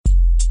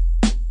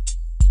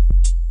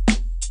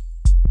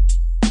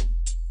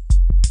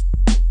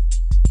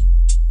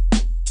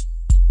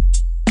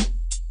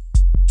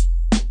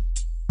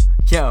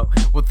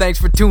Well, thanks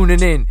for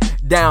tuning in,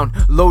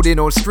 downloading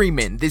or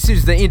streaming. This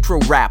is the intro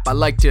rap I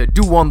like to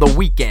do on the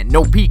weekend.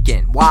 No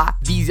peeking. Why?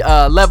 These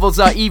levels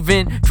are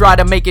even. Try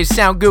to make it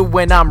sound good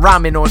when I'm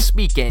rhyming or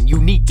speaking.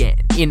 Unique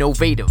and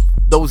innovative.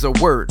 Those are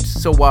words,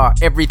 so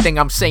everything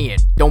I'm saying,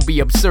 don't be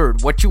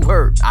absurd. What you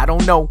heard, I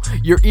don't know,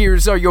 your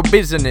ears are your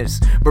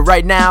business. But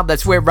right now,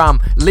 that's where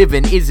I'm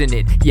living, isn't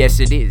it? Yes,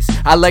 it is.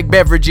 I like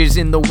beverages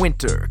in the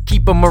winter.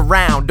 Keep them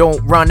around,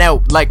 don't run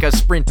out like a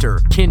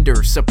sprinter.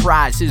 Kinder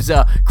Surprise is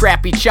a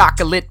crappy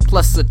chocolate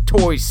plus a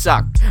toy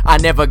suck. I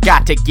never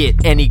got to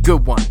get any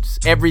good ones.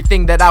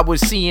 Everything that I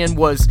was seeing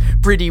was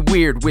pretty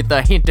weird with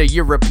a hint of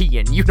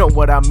European. You know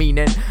what I'm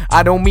meaning.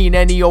 I don't mean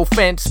any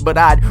offense, but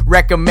I'd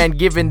recommend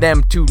giving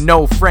them to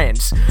no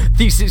friends.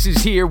 Thesis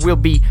is here, we'll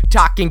be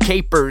talking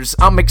capers.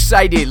 I'm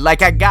excited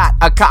like I got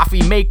a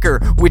coffee maker,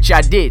 which I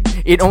did.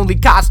 It only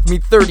cost me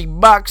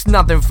 $30,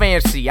 nothing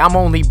fancy. I'm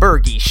only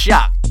Bergie,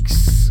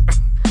 shucks.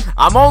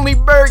 I'm only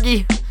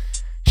Bergie,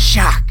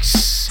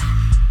 shucks.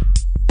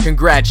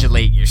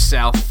 Congratulate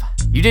yourself.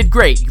 You did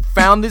great. You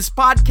found this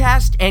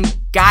podcast, and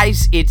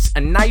guys, it's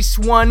a nice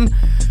one.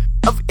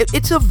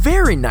 It's a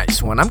very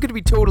nice one. I'm going to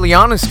be totally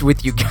honest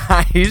with you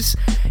guys.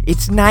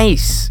 It's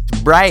nice.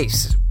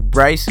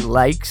 Bryce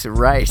likes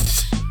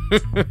rice.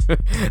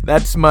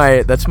 That's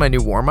my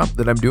new warm-up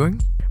that I'm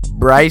doing.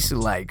 Bryce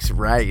likes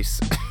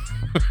rice.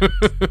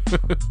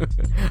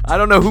 I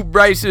don't know who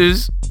Bryce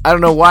is. I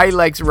don't know why he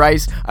likes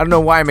rice. I don't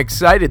know why I'm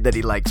excited that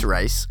he likes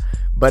rice.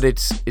 But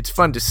it's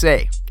fun to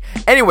say.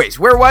 Anyways,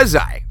 where was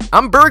I?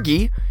 I'm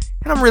Bergie,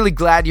 and I'm really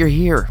glad you're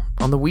here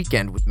on the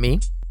weekend with me.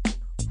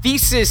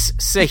 Thesis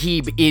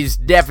Sahib is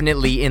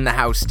definitely in the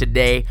house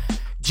today.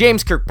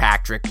 James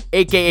Kirkpatrick,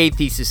 a.k.a.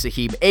 Thesis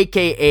Sahib,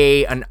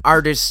 a.k.a. an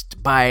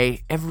artist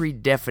by every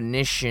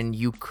definition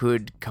you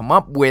could come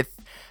up with.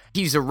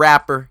 He's a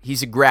rapper,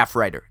 he's a graph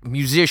writer,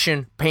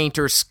 musician,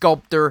 painter,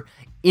 sculptor,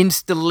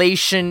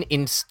 installation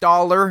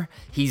installer.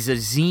 He's a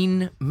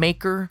zine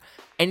maker,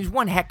 and he's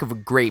one heck of a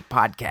great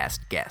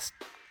podcast guest.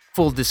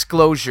 Full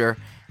disclosure,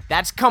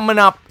 that's coming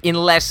up in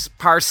less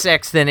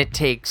parsecs than it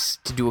takes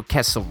to do a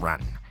Kessel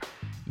Run.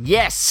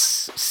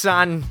 Yes,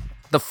 son,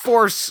 The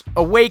Force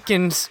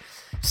Awakens.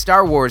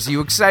 Star Wars,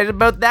 you excited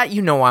about that?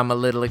 You know I'm a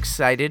little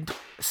excited.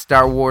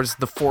 Star Wars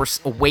The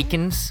Force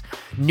Awakens.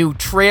 New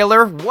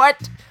trailer.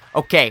 What?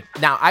 Okay,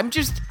 now I'm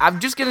just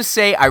gonna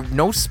say,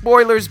 no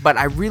spoilers, but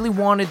I really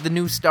wanted the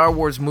new Star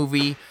Wars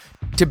movie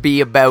to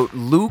be about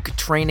Luke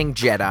training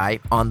Jedi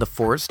on the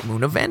forest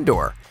moon of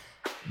Endor.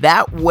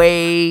 That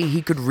way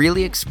he could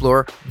really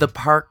explore the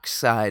park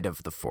side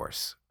of the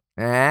Force.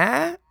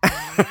 It's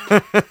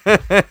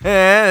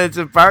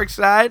a park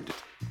side?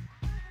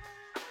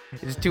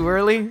 It's too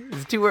early?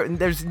 It's too early.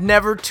 There's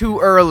never too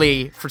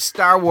early for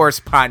Star Wars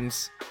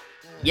puns.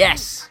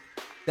 Yes,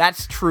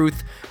 that's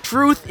truth.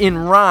 Truth in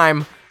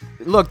rhyme.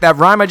 Look, that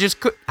rhyme I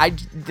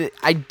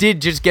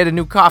did just get a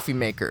new coffee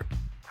maker.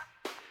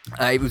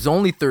 It was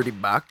only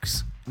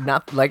 $30.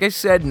 Not, like I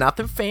said,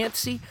 nothing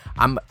fancy.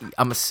 I'm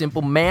a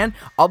simple man.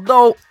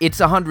 Although it's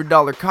a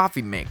 $100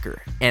 coffee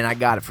maker, and I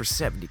got it for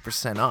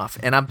 70% off.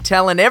 And I'm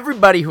telling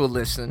everybody who'll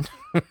listen,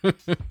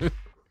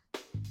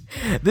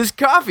 this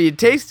coffee, it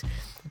tastes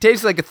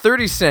like a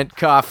 30-cent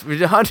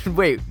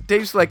coffee.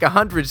 Tastes like a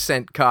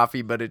 100-cent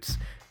coffee, but it's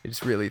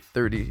really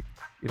 30.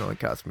 It only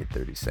cost me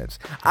 30 cents.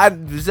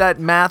 Does that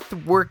math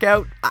work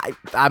out?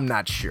 I'm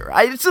not sure.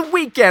 It's a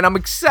weekend. I'm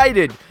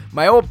excited.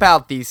 My old pal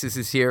Thesis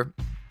is here.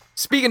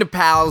 Speaking of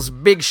pals,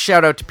 big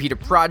shout out to Peter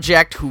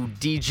Project, who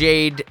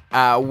DJ'd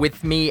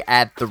with me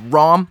at the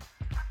ROM.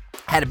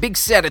 Had a big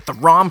set at the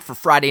ROM for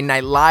Friday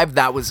Night Live.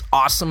 That was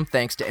awesome.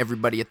 Thanks to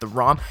everybody at the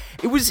ROM.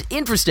 It was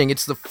interesting.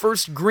 It's the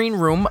first green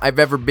room I've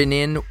ever been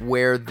in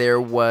where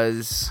there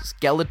was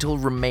skeletal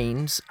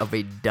remains of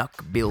a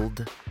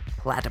duck-billed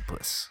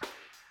platypus.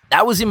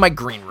 That was in my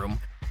green room.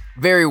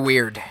 Very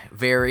weird.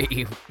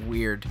 Very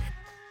weird.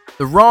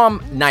 The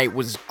ROM night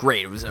was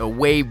great. It was a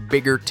way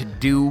bigger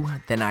to-do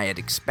than I had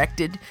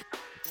expected.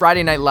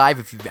 Friday Night Live,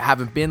 if you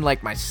haven't been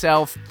like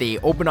myself, they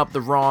open up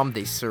the ROM,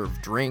 they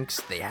serve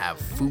drinks, they have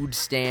food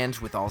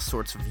stands with all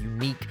sorts of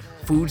unique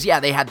foods. Yeah,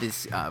 they had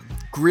this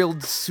grilled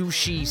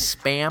sushi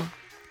Spam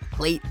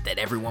plate that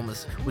everyone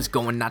was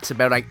going nuts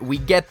about. We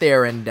get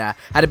there and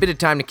had a bit of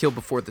time to kill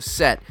before the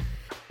set.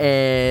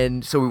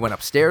 And so we went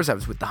upstairs. I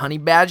was with the Honey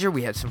Badger.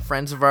 We had some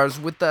friends of ours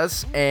with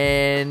us.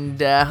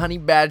 And Honey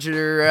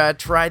Badger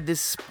tried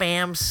this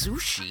Spam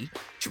sushi.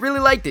 She really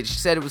liked it. She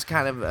said it was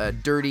kind of a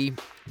dirty,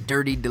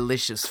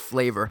 delicious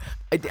flavor.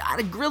 On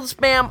a grilled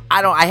Spam,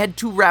 I had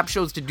 2 rap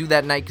shows to do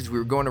that night because we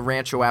were going to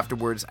Rancho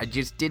afterwards. I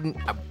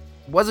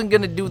wasn't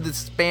going to do the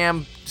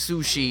Spam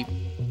sushi.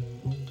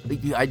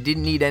 I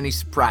didn't need any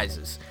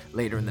surprises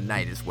later in the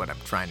night is what I'm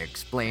trying to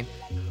explain.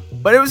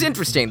 But it was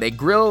interesting. They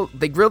grill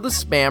the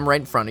Spam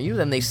right in front of you,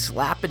 then they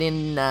slap it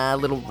in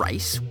little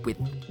rice with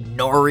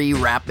nori,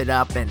 wrap it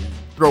up, and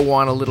throw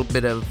on a little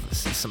bit of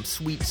some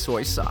sweet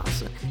soy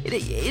sauce.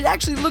 It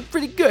actually looked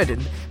pretty good,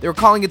 and they were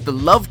calling it the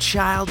love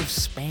child of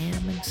Spam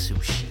and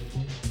sushi.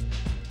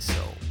 So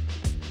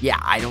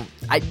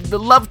the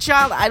love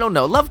child, I don't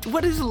know.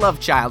 What is a love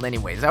child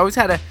anyways? I always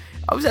had a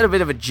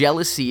bit of a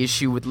jealousy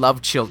issue with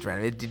love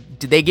children.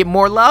 Do they get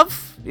more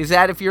love? Is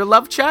that if you're a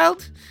love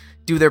child?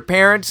 Do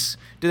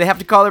they have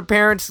to call their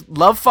parents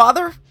love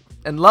father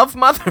and love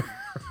mother?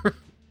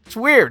 It's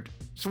weird.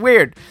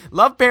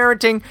 Love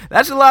parenting,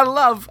 that's a lot of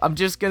love. I'm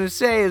just going to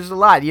say it's a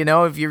lot.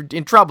 If you're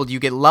in trouble, do you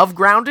get love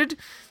grounded?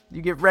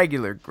 You get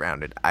regular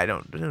grounded. I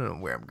don't know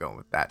where I'm going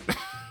with that.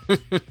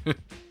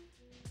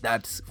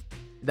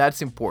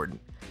 That's important.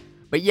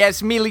 But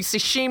yes, Mealy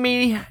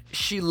Sashimi,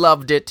 she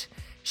loved it.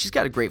 She's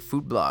got a great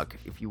food blog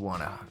if you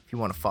wanna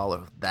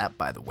follow that,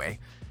 by the way.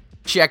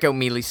 Check out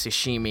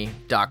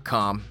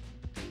mealysashimi.com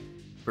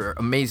for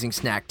amazing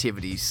snack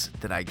activities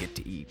that I get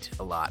to eat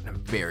a lot, and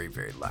I'm very,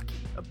 very lucky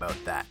about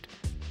that.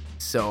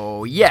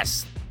 So,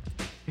 yes,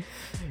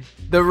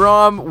 the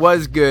ROM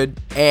was good,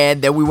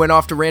 and then we went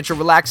off to Rancho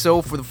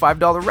Relaxo for the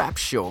 $5 rap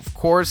show. Of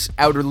course,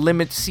 Outer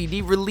Limits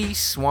CD release,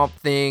 Swamp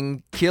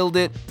Thing killed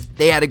it.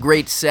 They had a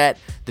great set.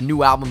 The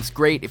new album's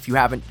great. If you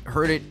haven't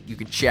heard it, you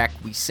can check.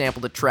 We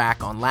sampled a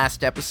track on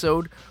last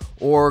episode,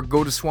 or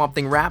go to Swamp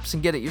Thing Raps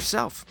and get it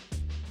yourself.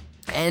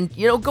 And,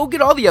 go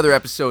get all the other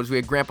episodes. We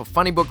had Grandpa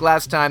Funny Book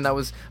last time. That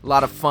was a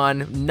lot of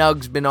fun.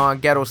 Nug's been on,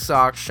 Ghetto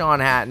Sock, Sean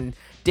Hatton,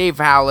 Dave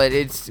Howlett.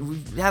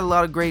 We've had a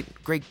lot of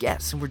great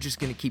guests, and we're just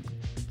going to keep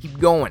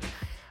going.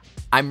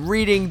 I'm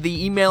reading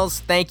the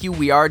emails. Thank you.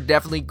 We are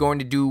definitely going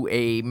to do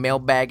a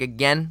mailbag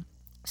again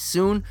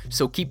soon,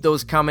 so keep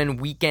those coming.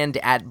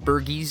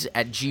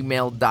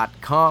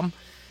 weekend@bergies@gmail.com.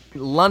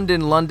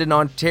 London,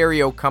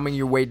 Ontario, coming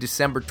your way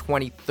December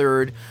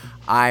 23rd.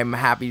 I'm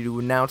happy to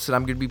announce that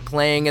I'm going to be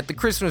playing at the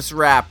Christmas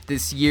Wrap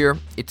this year.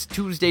 It's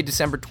Tuesday,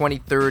 December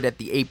 23rd at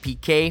the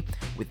APK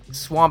with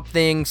Swamp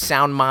Thing,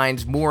 Sound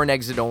Minds, More and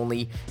Exit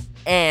Only,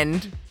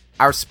 and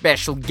our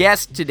special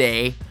guest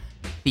today,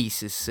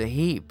 Thesis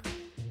Sahib.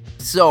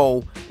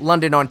 So,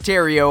 London,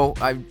 Ontario,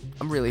 I'm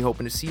really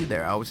hoping to see you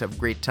there. I always have a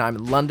great time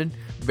in London.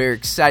 Very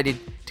excited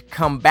to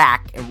come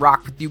back and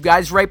rock with you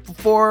guys right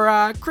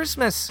before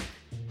Christmas.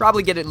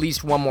 Probably get at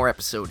least one more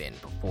episode in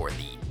before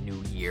the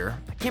new year.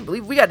 I can't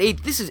believe we got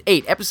 8. This is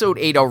 8. Episode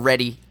 8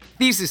 already.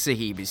 Thesis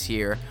Sahib is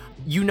here.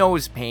 You know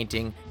his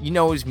painting. You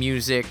know his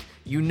music.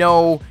 You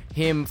know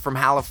him from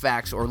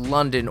Halifax or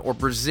London or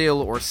Brazil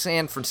or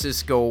San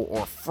Francisco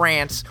or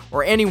France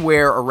or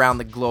anywhere around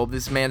the globe.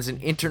 This man's an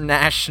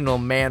international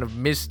man of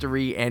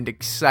mystery and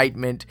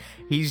excitement.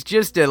 He's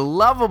just a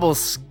lovable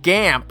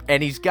scamp,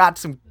 and he's got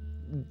some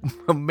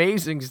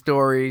amazing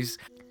stories.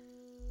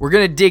 We're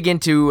going to dig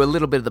into a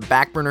little bit of the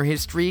Backburner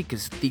history,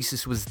 because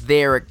Thesis was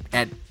there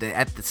at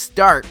the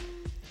start.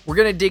 We're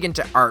going to dig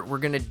into art. We're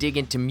going to dig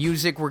into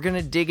music. We're going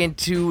to dig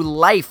into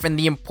life and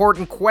the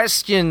important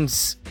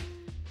questions.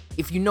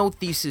 If you know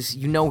Thesis,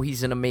 you know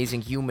he's an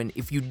amazing human.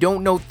 If you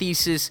don't know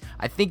Thesis,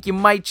 I think you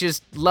might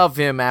just love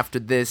him after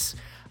this.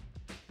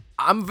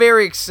 I'm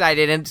very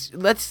excited, and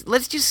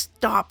let's just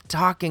stop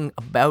talking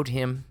about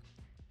him,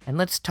 and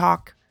let's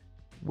talk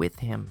with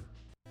him.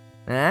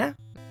 Huh?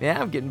 Yeah,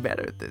 I'm getting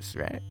better at this,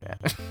 right? Yeah.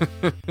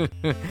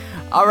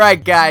 All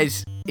right,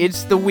 guys,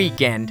 it's the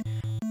weekend.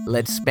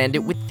 Let's spend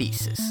it with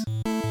Thesis.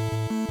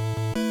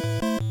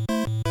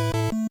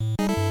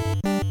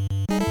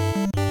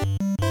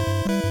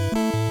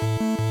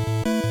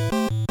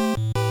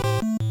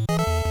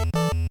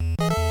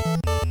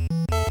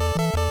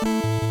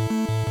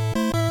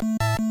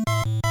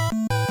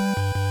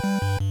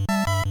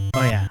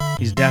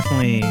 He's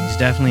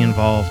definitely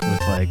involved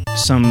with like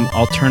some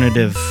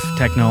alternative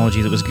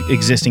technology that was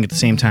existing at the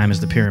same time as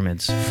the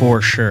pyramids,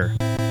 for sure.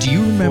 Do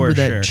you remember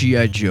that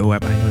G.I. Joe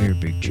app? I know you're a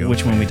big Joe.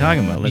 Which one are we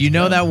talking about? You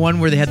know that one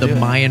where they had the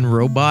Mayan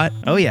robot?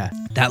 Oh yeah.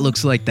 That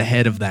looks like the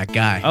head of that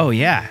guy. Oh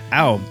yeah.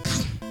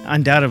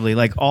 Undoubtedly.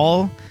 Like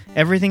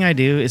everything I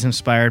do is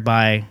inspired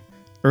by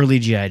early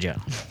G.I. Joe.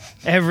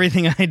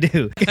 Everything I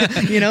do,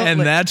 and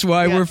like, that's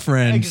why we're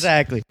friends.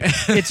 Exactly,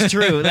 it's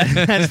true.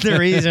 That's the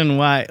reason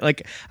why.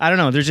 Like, I don't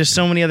know. There's just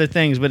so many other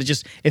things, but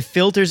it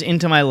filters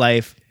into my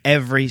life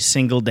every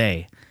single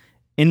day,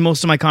 in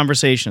most of my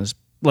conversations.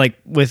 Like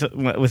with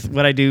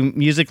what I do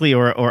musically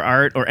or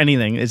art or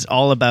anything, it's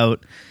all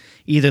about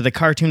either the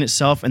cartoon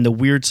itself and the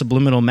weird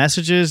subliminal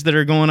messages that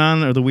are going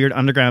on, or the weird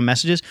underground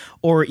messages,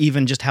 or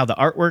even just how the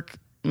artwork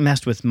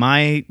messed with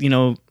my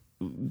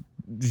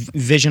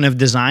vision of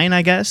design,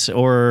 I guess,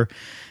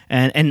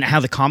 and how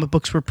the comic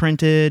books were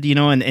printed,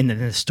 and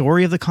the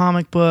story of the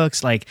comic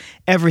books, like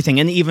everything,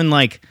 and even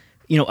like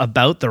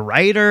about the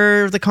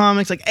writer of the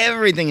comics, like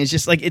everything is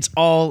just like, it's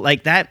all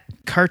like that.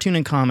 Cartoon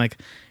and comic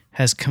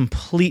has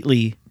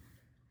completely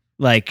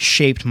like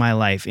shaped my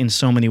life in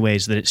so many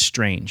ways that it's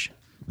strange,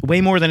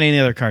 way more than any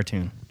other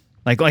cartoon.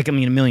 Like I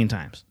mean, a million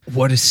times.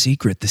 What a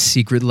secret. The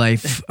secret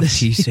life of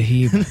Thesis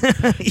Sahib.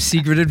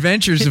 Secret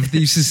adventures of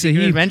Thesis Sahib.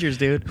 Secret adventures,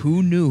 dude.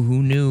 Who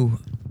knew?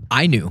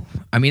 I knew.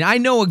 I mean, I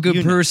know a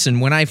good person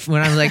when I was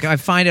like, I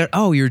find out,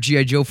 oh, you're a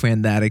G.I. Joe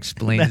fan. That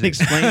explains That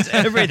explains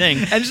everything.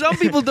 And some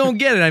people don't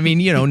get it. I mean,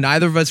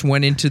 neither of us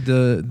went into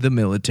the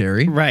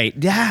military. Right.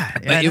 Yeah.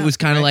 But it was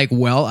kind of like,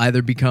 well,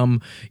 either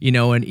become,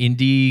 an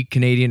indie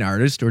Canadian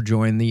artist or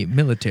join the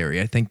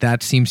military. I think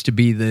that seems to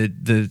be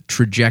the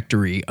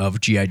trajectory of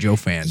G.I. Joe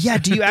fans. Yeah.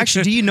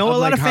 Do you know a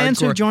lot of fans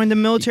who joined the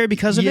military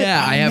because of it?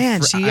 Yeah, I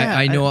have.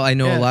 I know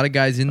a lot of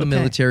guys in the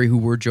military who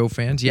were Joe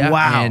fans. Yeah.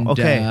 Wow. And,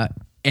 okay.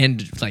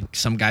 And like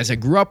some guys I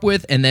grew up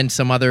with, and then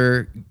some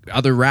other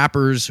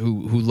rappers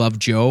who love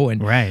Joe.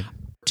 And right.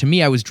 To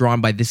me, I was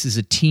drawn by this is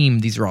a team.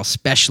 These are all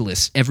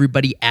specialists.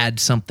 Everybody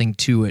adds something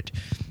to it.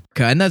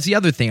 And that's the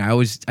other thing.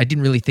 I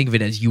didn't really think of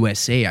it as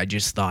USA. I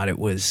just thought it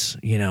was,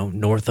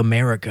 North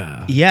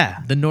America. Yeah.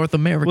 The North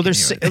American. Well,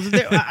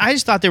 I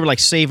just thought they were like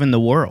saving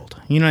the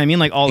world. You know what I mean?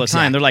 Like all the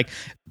time.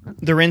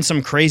 They're in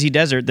some crazy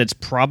desert that's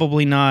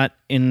probably not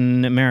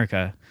in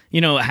America.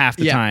 Half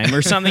the time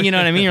or something, you know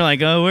what I mean? You're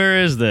like, oh,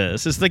 where is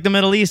this? It's like the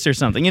Middle East or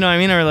something, you know what I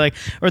mean?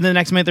 Or the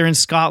next minute they're in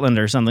Scotland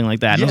or something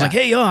like that. And I was like,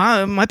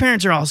 hey, my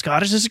parents are all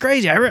Scottish. This is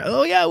crazy.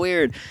 Oh, yeah,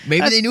 weird.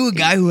 Maybe they knew a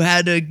guy who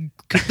had a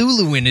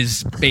Cthulhu in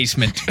his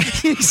basement.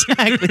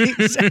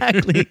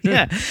 Exactly.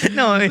 Yeah.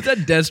 No, was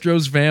that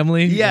Destro's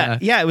family? Yeah.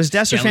 It was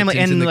Destro's family,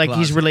 and like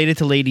he's related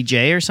to Lady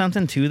J or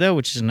something too, though,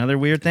 which is another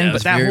weird thing.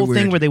 But that whole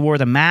thing where they wore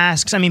the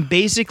masks. I mean,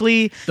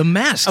 basically the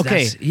masks.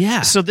 Okay.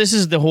 So this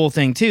is the whole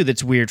thing too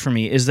that's weird for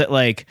me is that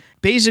like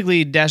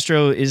basically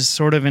Destro is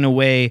sort of in a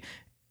way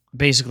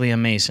basically a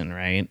Mason,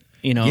 right?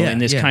 In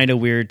this kind of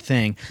weird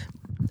thing.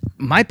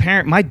 My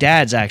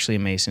dad's actually a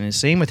Mason, and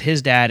same with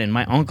his dad and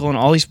my uncle, and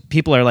all these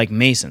people are like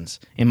Masons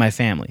in my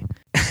family.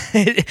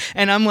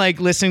 And I'm like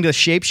listening to the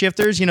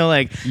Shapeshifters,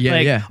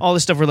 all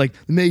this stuff where like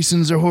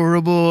Masons are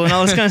horrible and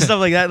all this kind of stuff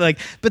like that. Like,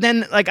 but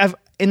then like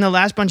in the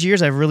last bunch of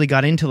years, I've really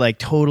got into like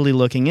totally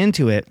looking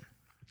into it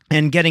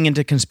and getting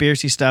into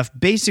conspiracy stuff,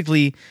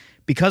 basically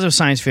because of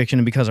science fiction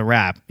and because of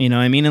rap, you know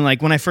what I mean? And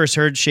like when I first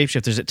heard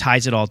Shapeshifters, it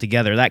ties it all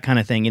together, that kind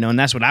of thing, and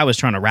that's what I was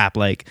trying to rap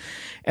like.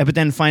 But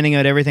then finding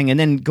out everything and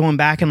then going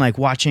back and like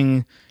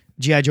watching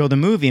G.I. Joe the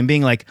movie and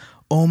being like,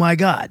 oh my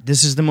God,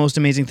 this is the most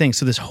amazing thing.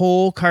 So this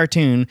whole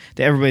cartoon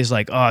that everybody's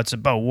like, oh, it's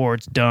about war,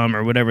 it's dumb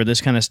or whatever,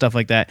 this kind of stuff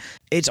like that.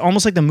 It's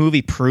almost like the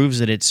movie proves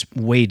that it's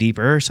way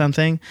deeper or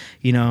something.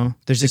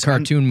 There's this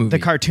cartoon movie. The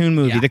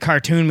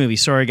cartoon movie.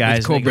 Sorry, guys.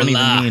 With Cobra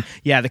La.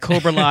 Yeah, the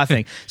Cobra La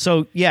thing.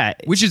 So, yeah.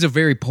 Which is a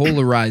very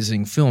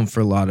polarizing film for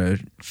a lot of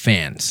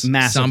fans.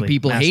 Massively. Some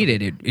people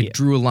hated it. It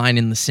drew a line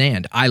in the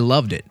sand. I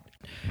loved it.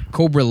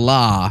 Cobra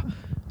La,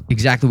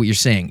 exactly what you're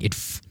saying.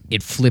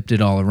 It flipped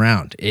it all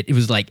around. It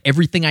was like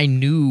everything I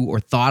knew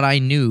or thought I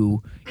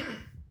knew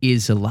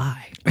is a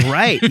lie.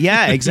 Right.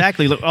 Yeah,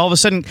 exactly. Look, all of a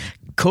sudden,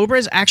 Cobra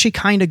is actually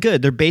kind of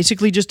good. They're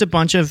basically just a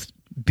bunch of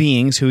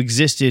beings who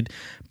existed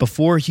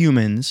before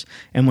humans,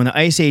 and when the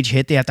Ice Age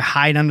hit, they have to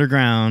hide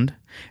underground.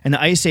 And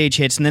the Ice Age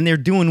hits, and then they're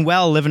doing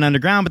well living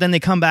underground, but then they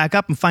come back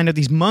up and find out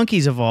these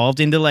monkeys evolved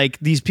into like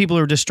these people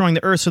who are destroying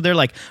the earth. So they're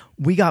like,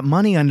 we got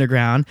money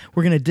underground.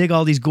 We're going to dig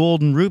all these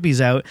gold and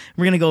rubies out.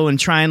 We're going to go and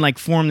try and like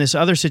form this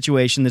other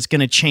situation that's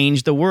going to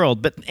change the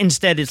world. But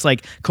instead, it's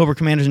like Cobra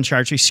Commander's in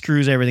charge. So he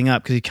screws everything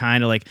up because he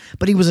kind of like,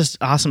 but he was an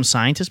awesome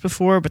scientist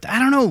before. But I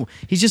don't know.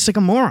 He's just like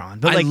a moron.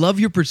 But I love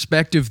your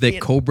perspective that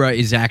Cobra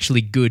is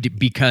actually good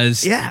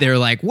because they're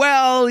like,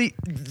 well,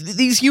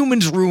 these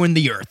humans ruined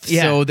the earth.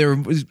 Yeah. So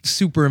they're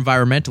super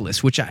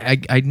environmentalists, which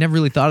I never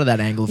really thought of that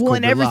angle of Cobra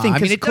and everything. I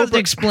mean, it doesn't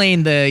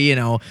explain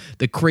the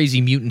crazy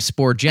mutant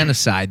spore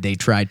genocide they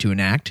tried to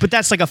enact. But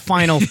that's like a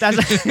final. But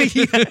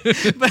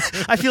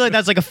I feel like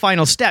that's like a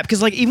final step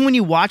because like even when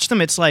you watch them,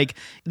 it's like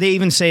they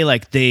even say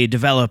like they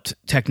developed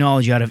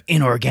technology out of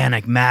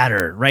inorganic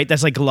matter, right?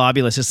 That's like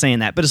Globulus is saying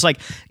that. But it's like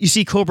you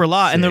see Cobra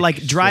La and they're like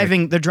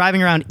driving. They're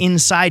driving around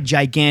inside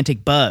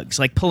gigantic bugs,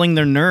 like pulling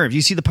their nerves.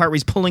 You see the part where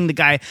he's pulling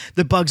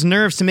the bug's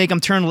nerves to make him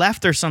turn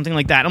left or something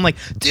like that. I'm like,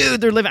 dude,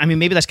 they're living. I mean,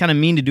 maybe that's kind of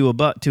mean to do a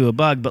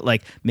bug, but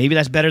like maybe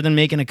that's better than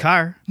making a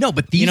car. No,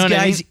 but these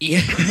guys, you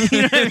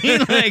know what I mean?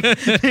 Like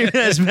maybe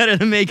that's better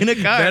than making a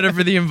car. Better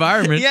for the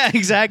environment. Yeah,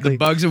 exactly. The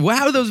bugs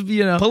are those.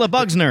 Pull a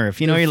bug's nerve.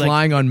 You're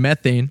flying on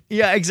methane.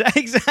 Yeah,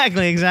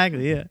 exactly.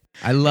 Yeah.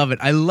 I love it.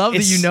 I love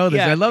that you know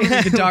this. I love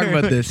that we can talk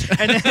about this.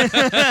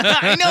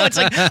 I know. It's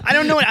like, I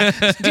don't know.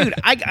 Dude,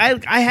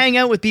 I hang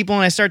out with people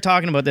and I start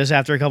talking about this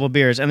after a couple of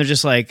beers and they're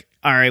just like,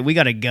 all right, we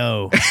got to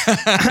go.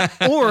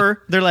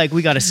 Or they're like,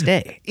 we got to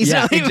stay.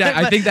 Yeah, exactly.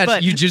 I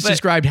think you just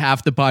described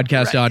half the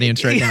podcast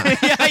audience right now.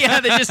 Yeah,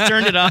 they just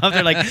turned it off.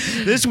 They're like,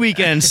 this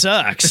weekend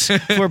sucks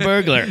for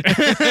Burglar. You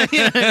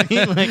know what I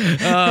mean? Like,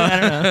 I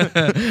don't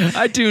know.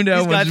 I tuned out.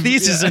 He's got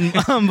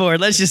Thesis on board.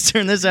 Let's just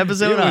turn this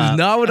episode off. It was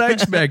not what I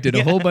expected.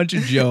 A whole bunch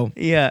of Joe.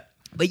 Yeah.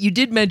 But you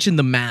did mention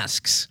the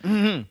masks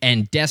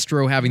and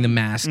Destro having the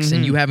masks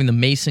and you having the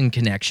Mason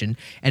connection.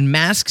 And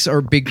masks are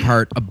a big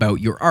part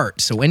about your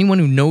art. So anyone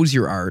who knows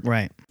your art,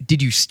 right?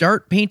 Did you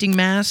start painting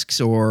masks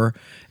or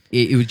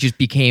it just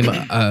became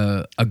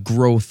a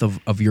growth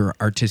of your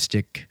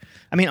artistic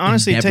I mean,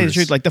 honestly, to tell you the endeavors?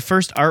 truth, like the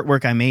first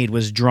artwork I made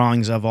was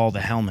drawings of all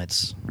the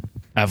helmets.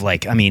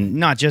 like, I mean,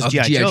 not just Of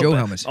GI G.I. Joe, Joe but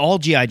helmets. all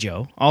GI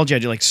Joe,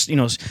 like, you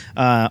know,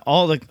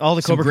 all the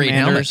Some Cobra great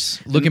Commanders.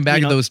 helmets. Looking back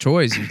you at know, those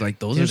toys, you're like,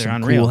 those Yeah, are they're some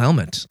unreal. cool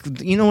helmets.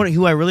 You know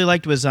who I really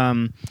liked was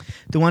the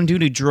one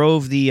dude who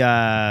drove the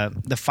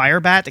fire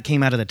bat that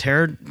came out of the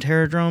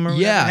Terradrome or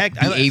whatever Yeah, the heck. the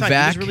I thought he was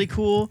AVAC. really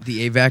cool.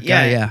 The AVAC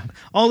guy, yeah.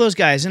 All those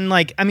guys. And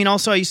like, I mean,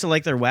 also I used to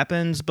like their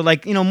weapons, but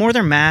like, you know, more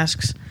their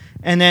masks.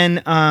 And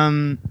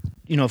then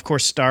you know, of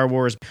course, Star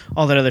Wars,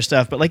 all that other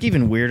stuff, but like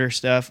even weirder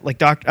stuff. Like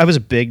I was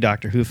a big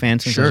Doctor Who fan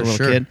since I was a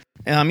little kid.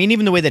 I mean,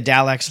 even the way the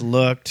Daleks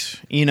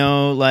looked, you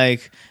know,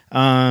 like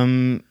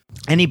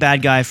any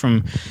bad guy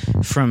from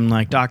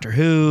like Doctor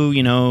Who,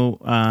 you know.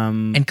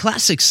 And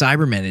classic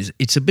Cybermen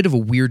it's a bit of a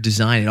weird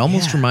design. It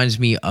almost reminds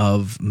me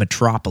of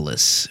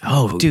Metropolis.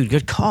 Oh, dude,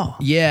 good call.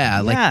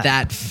 Yeah, like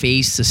that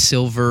face, the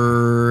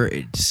silver,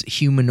 it's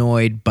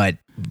humanoid, but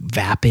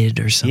vapid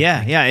or something.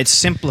 Yeah, it's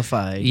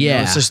simplified. You know,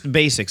 Yeah. it's just the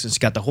basics. It's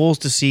got the holes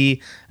to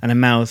see and a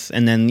mouth,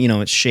 and then, you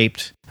know, it's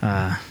shaped.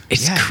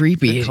 It's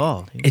creepy. Good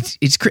call.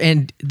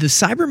 And the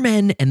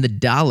Cybermen and the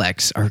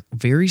Daleks are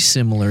very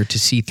similar to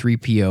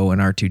C-3PO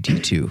and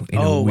R2-D2 in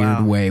a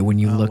weird way when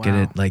you look at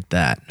it like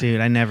that.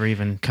 Dude, I never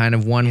even... Kind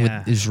of one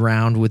is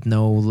round with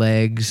no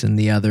legs, and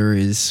the other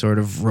is sort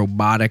of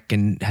robotic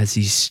and has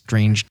these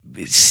strange,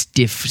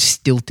 stiff,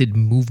 stilted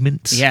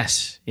movements.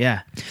 Yes,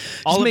 yeah.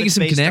 Making it's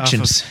some based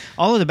connections.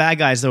 All of the bad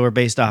guys, though, are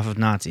based off of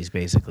Nazis,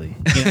 basically.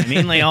 You know what I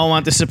mean? They all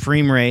want the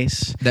supreme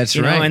race. That's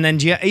you know? right. And then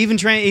even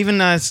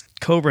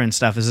Cobra and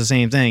stuff is the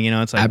same thing. You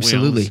know, it's like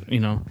Absolutely. You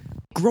know,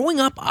 Growing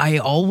up, I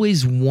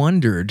always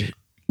wondered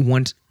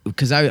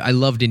because I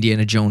loved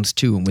Indiana Jones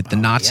too, and with the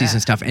Nazis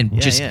and stuff, and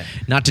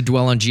not to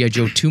dwell on G.I.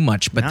 Joe too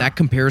much, but that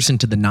comparison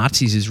to the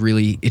Nazis is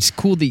really, it's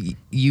cool that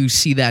you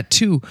see that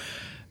too,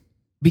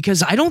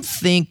 because I don't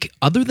think,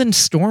 other than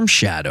Storm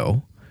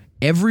Shadow,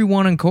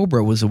 everyone in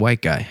Cobra was a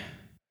white guy.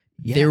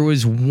 Yeah. There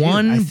was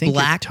one I think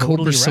black you're totally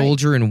Cobra right.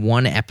 soldier in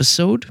one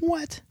episode,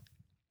 what?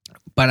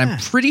 but I'm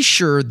pretty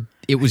sure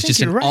it was just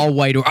an you're right.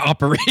 all-white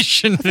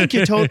operation. I think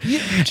you're totally...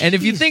 And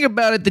if you think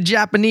about it, the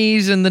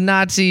Japanese and the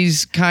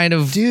Nazis kind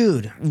of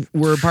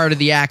were a part of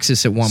the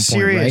Axis at one point,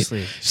 Seriously.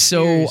 right?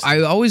 So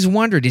I always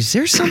wondered, is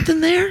there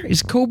something there?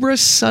 Is Cobra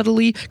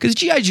subtly... Because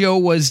G.I. Joe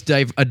was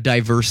a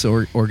diverse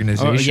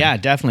organization. Oh, yeah,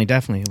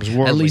 definitely. It was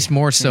worldly. At least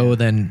more so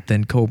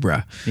than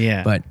Cobra.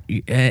 Yeah. But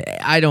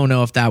I don't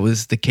know if that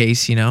was the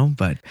case, you know,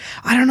 but...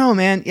 I don't know,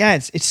 man. Yeah,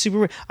 it's super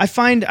weird. I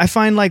find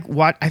like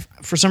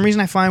for some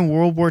reason I find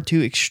World War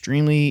II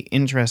extremely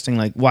interesting.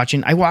 Like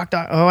watching, I watch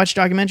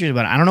documentaries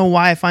about it. I don't know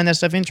why I find that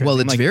stuff interesting. Well,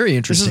 it's like, very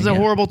interesting. This is a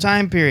horrible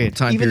time period.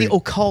 Even period. the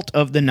occult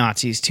of the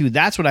Nazis too.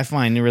 That's what I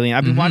find really.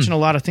 I've been watching a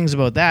lot of things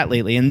about that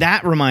lately, and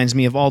that reminds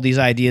me of all these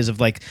ideas of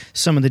like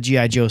some of the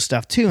GI Joe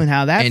stuff too, and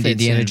how that and fits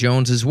Indiana in.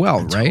 Jones as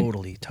well, right?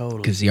 Totally.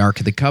 Because the Ark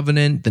of the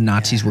Covenant, the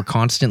Nazis were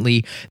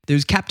constantly...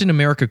 There's Captain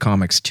America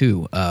comics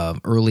too,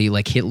 early,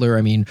 like Hitler.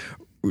 I mean,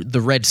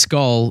 the Red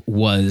Skull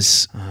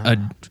was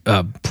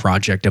a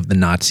project of the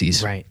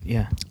Nazis. Right,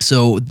 yeah.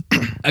 So,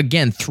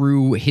 again,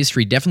 through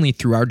history, definitely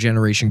through our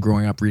generation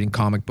growing up reading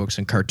comic books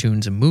and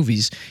cartoons and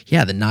movies,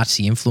 the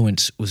Nazi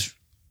influence was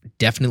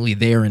definitely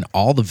there in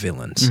all the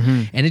villains.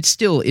 And it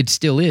still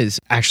is.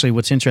 Actually,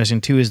 what's interesting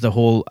too is the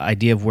whole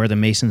idea of where the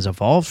Masons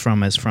evolved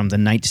from is from the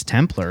Knights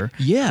Templar.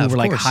 Yeah, who of were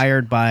like course.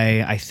 hired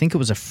by, I think it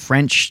was a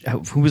French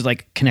who was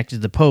like connected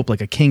to the Pope,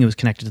 like a king who was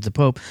connected to the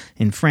Pope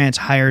in France,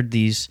 hired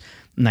these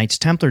Knights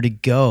Templar to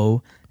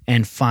go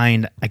and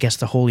find, I guess,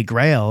 the Holy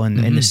Grail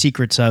and the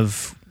secrets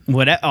of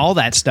all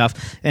that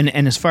stuff. And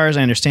as far as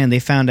I understand, they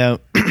found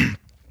out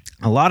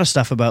a lot of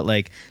stuff about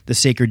like the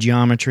sacred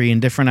geometry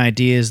and different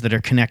ideas that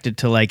are connected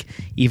to like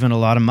even a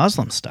lot of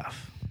Muslim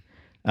stuff.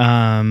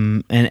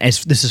 And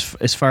this is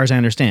as far as I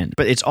understand,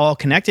 but it's all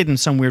connected in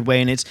some weird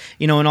way. And it's,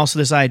 you know, and also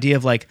this idea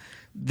of like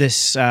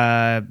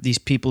these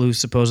people who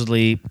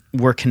supposedly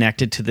were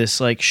connected to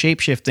this like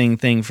shape-shifting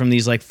thing from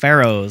these like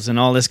pharaohs and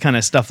all this kind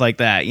of stuff like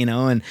that, you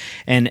know,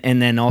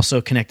 and then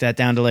also connect that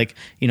down to like,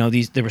 you know,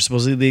 there were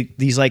supposedly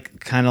these like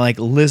kind of like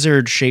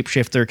lizard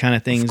shapeshifter kind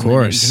of things. Of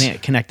course. And you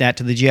can connect that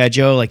to the G.I.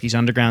 Joe, like these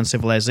underground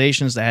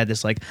civilizations that had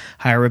this like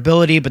higher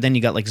ability, but then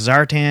you got like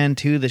Zartan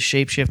too, the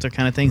shapeshifter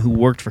kind of thing, who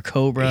worked for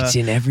Cobra. It's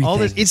in everything. All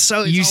this, it's all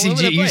over the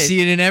place. You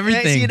see it in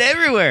everything. I see it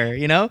everywhere,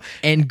 you know.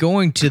 And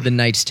going to the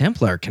Knights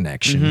Templar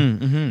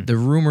connection, the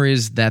rumor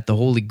is that the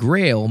Holy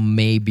Grail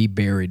may be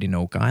buried in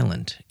Oak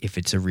Island, if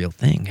it's a real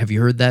thing. Have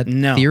you heard that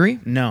theory?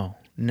 No.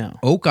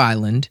 Oak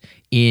Island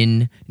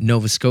in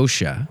Nova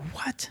Scotia.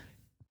 What?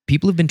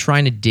 People have been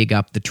trying to dig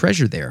up the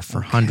treasure there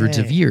for hundreds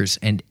of years,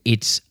 and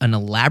it's an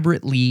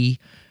elaborately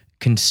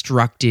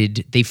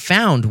constructed... They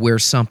found where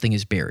something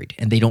is buried,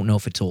 and they don't know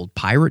if it's old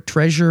pirate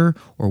treasure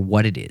or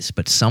what it is,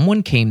 but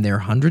someone came there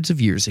hundreds of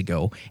years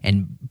ago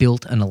and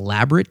built an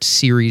elaborate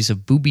series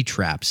of booby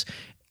traps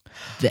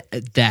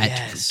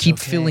that keep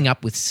filling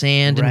up with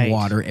sand and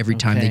water every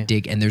time they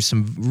dig. And there's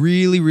some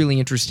really, really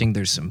interesting...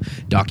 There's some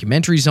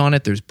documentaries on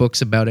it. There's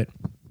books about it.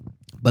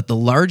 But the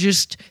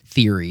largest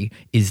theory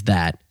is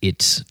that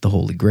it's the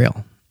Holy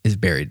Grail is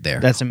buried there.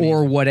 That's amazing.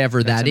 Or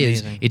whatever that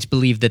is. amazing. It's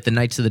believed that the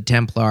Knights of the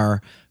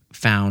Templar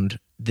found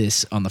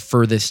this on the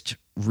furthest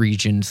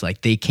regions.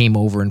 Like they came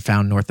over and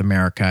found North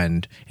America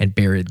and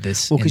buried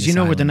this. Well, because you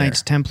know where the island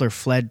Knights Templar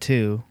fled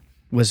to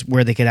was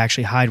where they could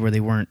actually hide where they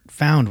weren't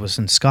found was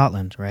in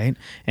Scotland, right?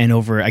 And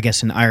over, I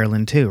guess, in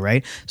Ireland too,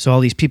 right? So all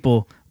these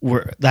people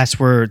that's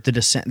where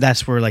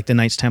like the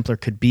Knights Templar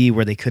could be,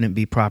 where they couldn't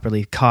be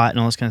properly caught and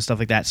all this kind of stuff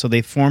like that. So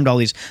they formed all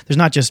these. There's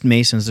not just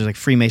Masons. There's like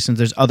Freemasons.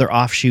 There's other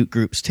offshoot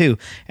groups too.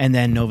 And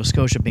then Nova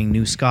Scotia being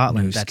New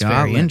Scotland. That's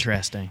very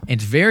interesting.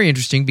 It's very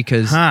interesting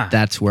because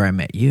that's where I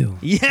met you.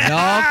 Yeah, it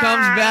all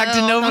comes back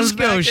to Nova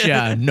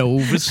Scotia.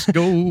 Nova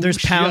Scotia. There's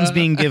pounds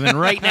being given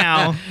right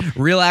now.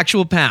 Real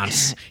actual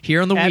pounds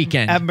here on the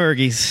weekend. At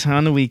Bergie's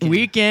on the weekend.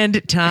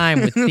 Weekend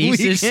time with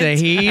Thesis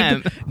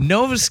Sahib,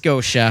 Nova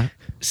Scotia.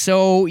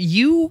 So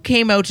you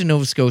came out to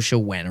Nova Scotia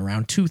when?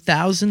 Around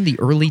 2000, the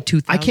early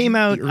 2000s? I came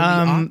out.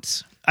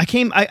 I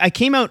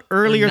came out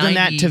earlier than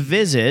that to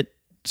visit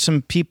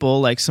some people,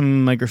 like some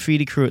of my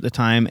graffiti crew at the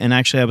time, and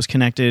actually I was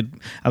connected.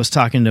 I was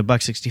talking to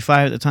Buck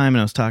 65 at the time,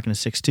 and I was talking to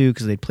 62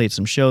 because they played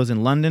some shows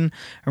in London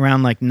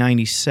around like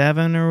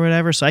 97 or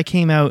whatever. So I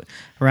came out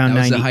around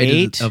 98. The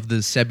height of the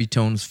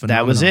Sebutones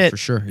phenomenon. That was it for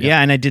sure.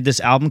 Yeah, and I did this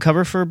album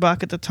cover for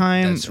Buck at the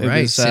time. That's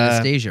right,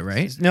 Synesthesia,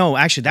 right? No,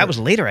 actually, that was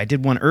later. I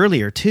did one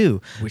earlier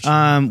too,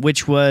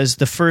 which was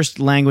the first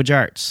Language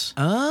Arts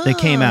that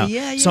came out.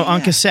 So on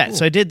cassette. Cool.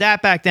 So I did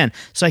that back then.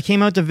 So I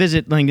came out to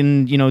visit, like,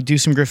 and do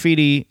some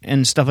graffiti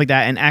and stuff like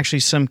that. And actually,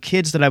 some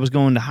kids that I was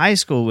going to high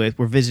school with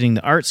were visiting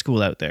the art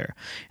school out there,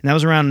 and that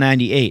was around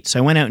 98. So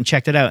I went out and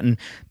checked it out, and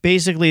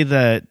basically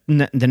the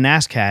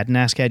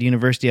NASCAD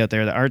University out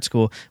there, the art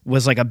school,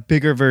 was like a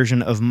bigger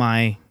version of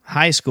my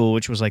high school,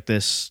 which was like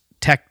this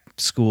tech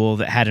school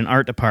that had an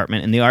art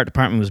department, and the art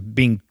department was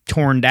being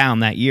torn down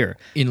that year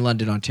in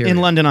London,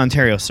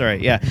 Ontario.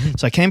 Sorry, yeah.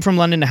 So I came from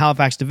London to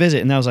Halifax to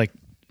visit, and I was like,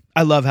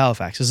 I love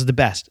Halifax. This is the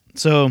best.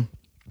 So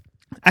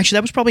actually,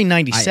 that was probably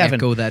 97. I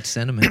echo that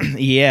sentiment.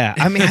 Yeah,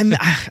 I mean,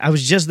 I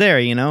was just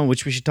there,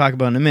 which we should talk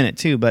about in a minute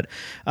too. But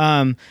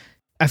I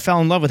fell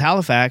in love with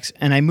Halifax,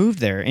 and I moved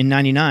there in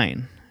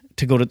 99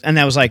 to go to, and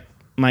that was like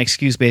my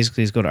excuse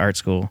basically is go to art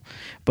school.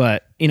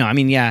 But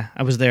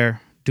I was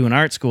there doing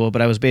art school,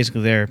 but I was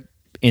basically there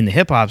in the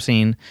hip hop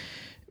scene,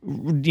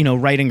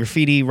 writing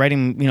graffiti,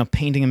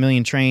 painting a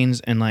million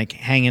trains, and like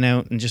hanging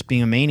out and just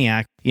being a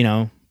maniac,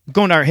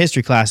 going to art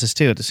history classes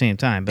too at the same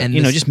time, but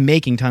just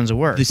making tons of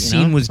work. The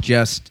scene was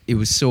it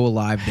was so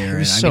alive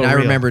there. I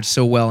remember it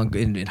so well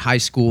in high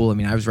school. I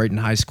mean, I was right in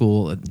high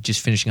school, just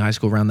finishing high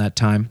school around that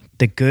time.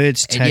 The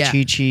Goods,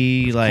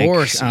 Tachichi, like, of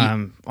course,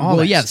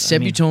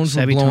 Sebutones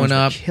were blowing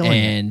up,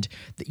 and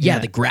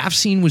the graph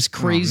scene was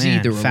crazy.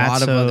 There were a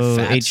lot of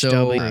other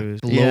HW,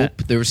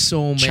 Lope. There were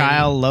so many.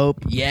 Child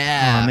Lope.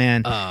 Yeah. Oh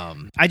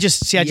man. I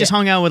just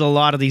hung out with a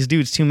lot of these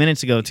dudes 2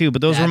 minutes ago too,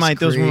 but those were my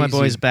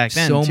boys back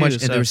then. So too, much,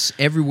 and there's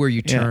everywhere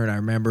you turn. I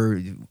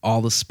remember all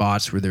the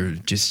spots where there were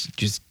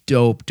just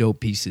dope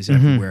pieces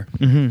everywhere.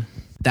 Mm-hmm.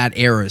 That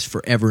era is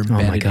forever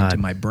embedded into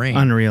my brain.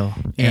 Unreal.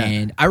 Yeah.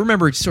 And I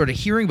remember sort of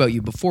hearing about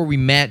you before we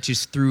met,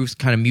 just through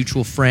kind of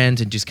mutual friends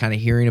and just kind of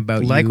hearing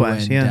about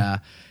Likewise, you. Likewise,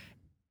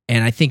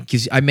 and I think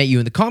because I met you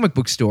in the comic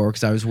book store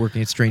because I was working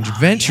at Strange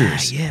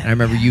Adventures. And I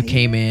remember you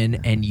came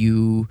in and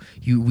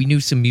we knew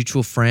some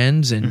mutual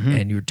friends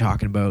and you were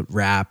talking about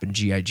rap and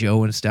G.I.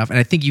 Joe and stuff. And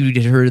I think you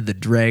had heard of the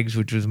Dregs,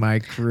 which was my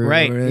crew.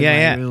 Right.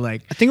 Yeah.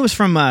 Like, I think it was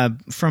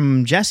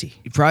from Jesse.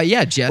 Probably,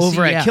 Jesse.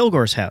 Over at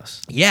Kilgore's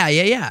house.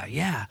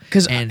 Yeah.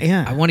 Because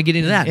I want to get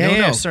into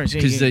that. Sorry.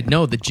 Because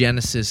the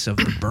genesis of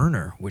the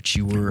burner, which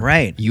you were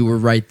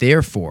right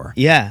there for.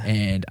 Yeah.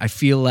 And I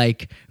feel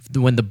like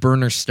when the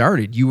burner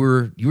started, you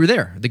were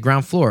there, the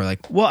ground floor.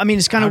 Like, well, I mean,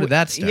 it's kind of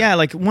that start? Yeah.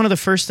 Like one of the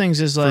first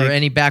things is like for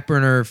any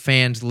Backburner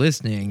fans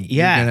listening,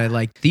 you're gonna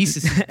like this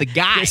is the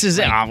guy. This is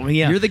it.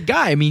 You're the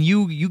guy. I mean,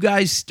 you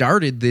guys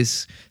started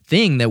this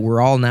thing that we're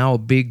all now a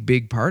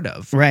big part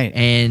of, right?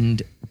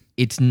 And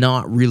it's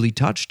not really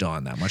touched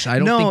on that much. I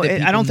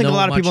don't think a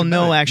lot of people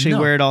know actually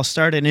where it all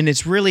started, and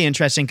it's really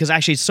interesting because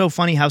actually it's so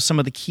funny how some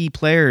of the key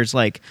players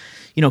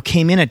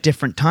came in at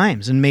different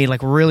times and made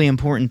like really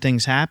important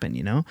things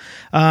happen.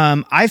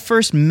 I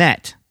first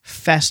met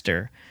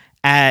Fester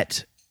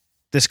at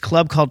this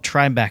club called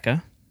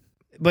Tribeca,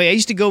 but I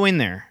used to go in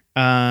there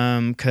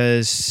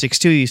because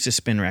 6'2" used to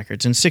spin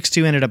records, and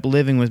 6'2" ended up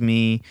living with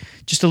me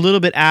just a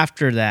little bit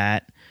after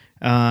that.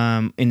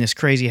 In this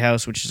crazy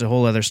house, which is a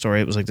whole other story.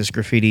 It was like this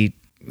graffiti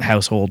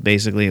household,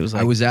 basically. It was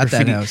like I was at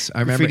that house. I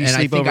remember, and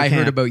I think I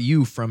heard about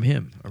you from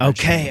him.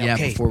 Okay.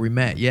 Before we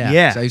met.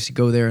 Yeah. I used to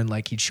go there and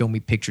like he'd show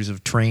me pictures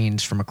of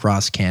trains from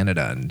across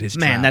Canada and his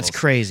travels. That's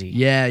crazy.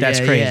 Yeah, that's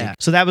crazy. Yeah.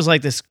 So that was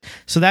like this.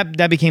 So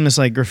that became this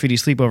like graffiti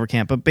sleepover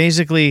camp. But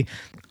basically,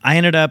 I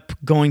ended up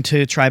going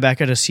to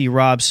Tribeca to see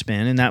Rob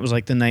spin, and that was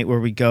like the night where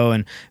we go,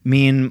 and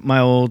me and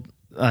my old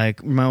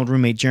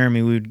roommate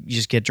Jeremy, we would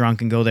just get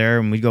drunk and go there,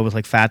 and we'd go with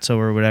like Fatso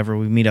or whatever.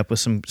 We'd meet up with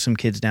some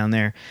kids down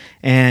there,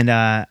 and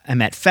I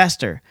met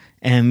Fester,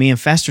 and me and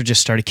Fester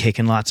just started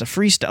kicking lots of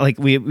freestyle. Like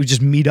we would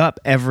just meet up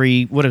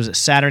every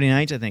Saturday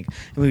nights, I think,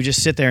 and we would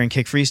just sit there and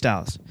kick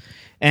freestyles.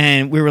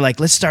 And we were like,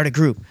 let's start a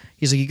group.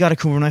 He's like, you got to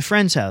come over to my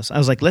friend's house. I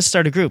was like, let's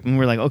start a group. And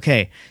we're like,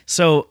 okay.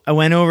 So I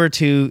went over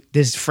to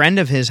this friend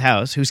of his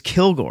house who's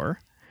Kilgore,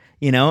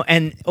 you know,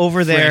 and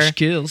over there. Fresh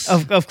Kills.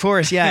 Of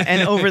course, yeah.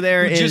 And over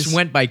there Who is. just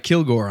went by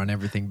Kilgore on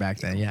everything back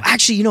then, yeah.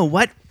 Actually, you know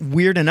what?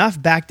 Weird enough,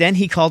 back then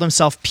he called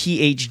himself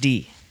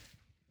PhD.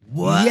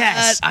 What?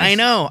 Yes, I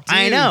know,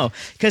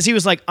 because he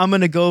was like, "I'm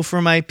gonna go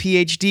for my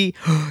PhD."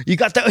 You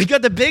got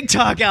the Big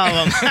Talk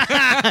album.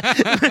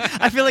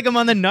 I feel like I'm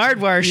on the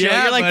Nardwar show.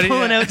 Yeah, You're like buddy,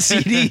 pulling yeah. out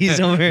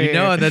CDs over here. You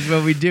know, that's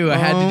what we do. I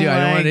had to do. I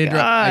don't my want to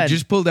interrupt. I God.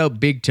 just pulled out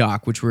Big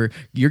Talk, which you're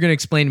going to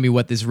explain to me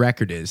what this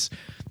record is.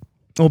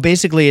 Well,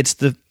 basically, it's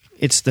the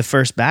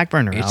first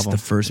Backburner It's album. the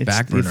first It's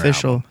Backburner the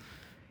official. album.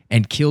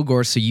 And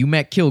Kilgore, so you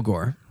met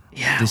Kilgore.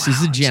 Yeah, This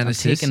is the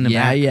Genesis. I'm taken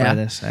aback by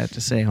this, I have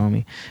to say,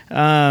 homie.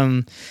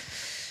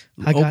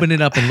 Open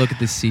it up and look at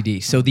this CD.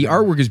 So the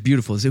artwork is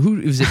beautiful. Is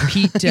it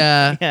Pete?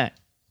 Yeah.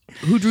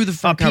 Who drew the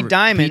front cover? Pete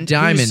Diamond. Pete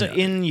Diamond, who's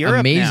in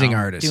Europe amazing now,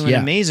 artist. doing Yeah,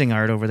 amazing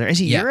art over there. Is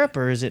he Yeah. Europe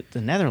or is it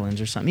the Netherlands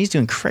or something? He's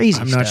doing crazy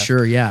I'm stuff. not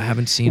sure. Yeah, I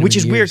haven't seen. Which him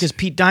is in weird years. because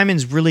Pete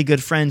Diamond's really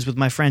good friends with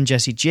my friend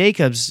Jesse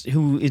Jacobs,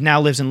 who now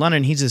lives in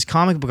London. He's this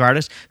comic book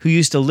artist who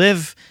used to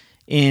live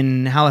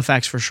in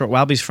Halifax for a short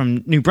while, but he's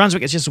from New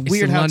Brunswick. It's just It's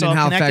weird the how London it's all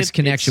Halifax connected.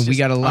 connection. It's We just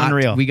got a lot.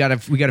 Unreal. We got to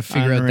figure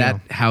out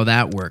Unreal. how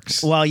that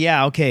works. Well,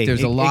 yeah, okay.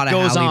 There's a lot it of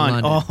goes Halley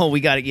on. London. Oh,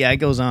 we got it. Yeah, it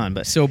goes on.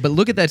 But So, but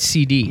look at that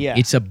CD. Yeah.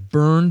 It's a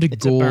burned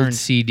gold burned-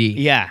 CD.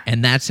 Yeah.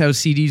 and that's how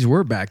CDs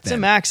were back it's a then.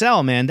 Max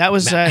L, man. That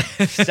was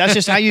that's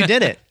just how you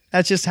did it.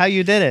 That's just how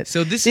you did it.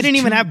 So this they is didn't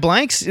even two- have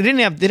blanks. They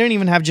didn't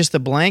even have just the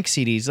blank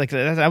CDs. Like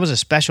that was a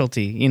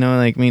specialty. You know,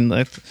 like I mean,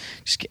 like,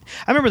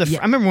 I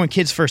remember when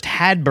kids first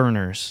had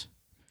burners.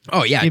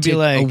 Oh yeah, You'd it be took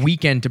like- a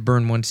weekend to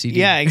burn one CD.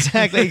 Yeah,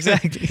 exactly.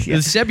 The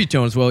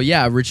Sebutones, well,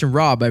 yeah, Rich and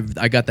Rob.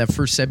 I got that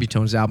first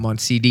Sebutones album on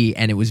CD,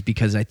 and it was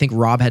because I think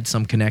Rob had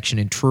some connection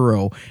in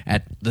Truro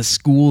at the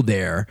school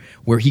there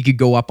where he could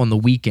go up on the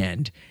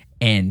weekend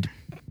and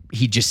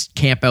he'd just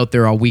camp out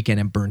there all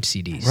weekend and burn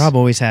CDs. Rob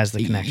always has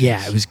the connection.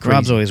 Yeah, it was crazy.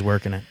 Rob's always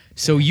working it.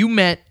 So you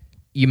met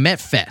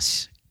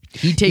Fess.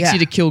 He takes Yeah. you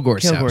to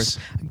Kilgore's house.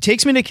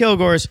 Takes me to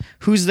Kilgore's.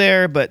 Who's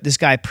there? But this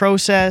guy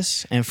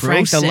Process and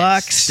Frank Process,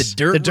 Deluxe,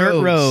 the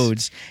Dirt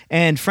Roads,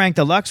 and Frank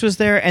Deluxe was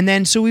there. And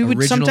then so we would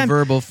Original sometimes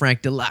verbal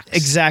Frank Deluxe.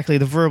 exactly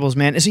the Verbals,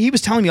 man. So he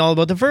was telling me all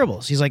about the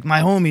Verbals. He's like,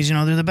 my homies, you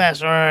know, they're the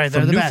best. All right,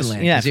 they're From the best.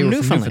 Newfoundland, Yeah, 'cause they from were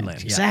from Newfoundland.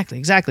 Newfoundland, yeah.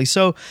 Exactly.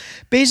 So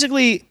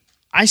basically,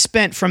 I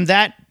spent from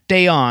that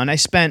day on. I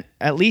spent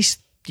at least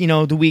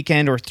the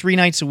weekend or 3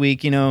 nights a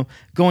week,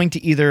 going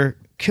to either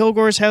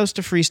Kilgore's house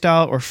to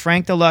freestyle or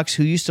Frank Deluxe,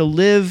 who used to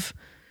live.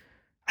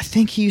 I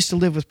think he used to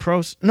live with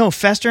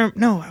Fester.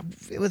 No,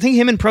 I think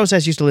him and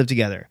Process used to live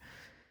together.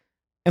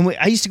 And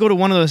I used to go to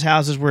one of those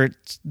houses where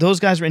those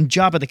guys were in.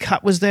 Job of the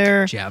Cut was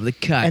there. Job the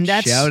Cut. And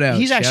that's shout out.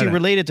 he's actually shout out.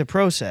 related to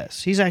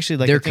Process. He's actually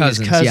like They're I think his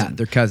cousins. cousin. Yeah,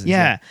 they're cousins.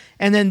 Yeah.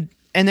 And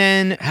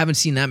then Haven't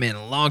seen that man in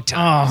a long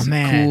time. oh He's a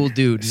man, cool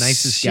dude,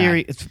 nicest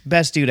guy.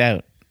 best dude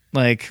out.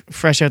 Like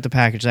fresh out the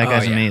package. That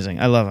guy's yeah. amazing.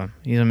 I love him.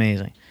 He's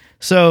amazing.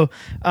 So,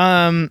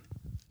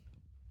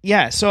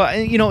 yeah.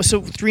 So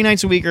so 3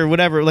 nights a week or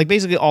whatever, like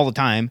basically all the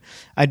time,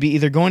 I'd be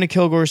either going to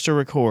Kilgore's to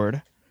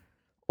record,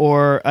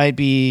 or I'd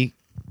be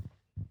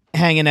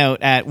hanging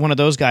out at one of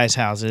those guys'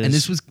 houses. And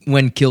this was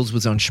when Kills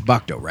was on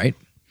Shabukto, right?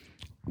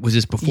 Was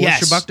this before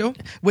Yes. Shabukto?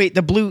 Wait,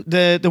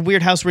 the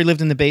weird house where he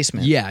lived in the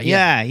basement. Yeah.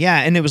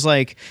 And it was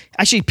like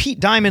actually Pete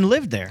Diamond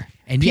lived there.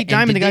 And Pete yeah,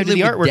 Diamond, the did guy they who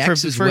did the live with artwork for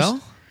Dex the as first.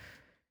 well?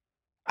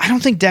 I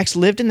don't think Dex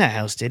lived in that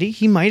house, did he?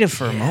 He might have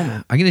for a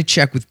moment. I'm gonna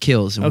check with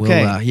Kills, and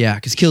Okay. we'll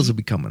because Kills will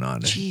be coming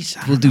on. Jeez,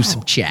 I we'll don't do know.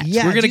 some chats.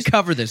 Yeah, We're gonna just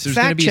cover this. There's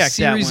gonna fact be a check that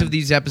series one. of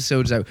these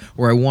episodes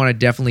where I want to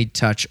definitely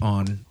touch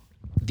on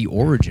the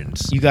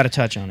origins. You got to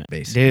touch on it,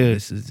 Basically, dude.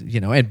 this is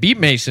and Beat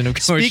Mason, of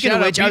course. Speaking Shout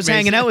of out which, I Beat was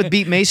hanging Mason. out with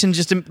Beat Mason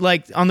just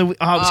like on the.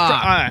 I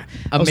was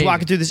amazing.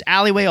 walking through this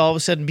alleyway. All of a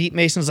sudden, Beat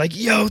Mason's like,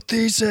 "Yo,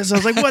 Thesis." I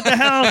was like, "What the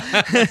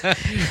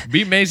hell?"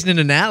 Beat Mason in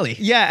an alley.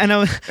 Yeah,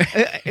 and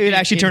it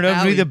actually turned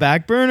out to be the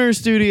Backburner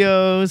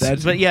Studios.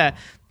 But yeah,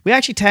 we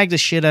actually tagged the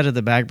shit out of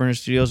the Backburner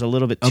Studios a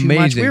little bit too much.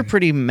 Amazing. We were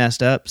pretty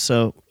messed up,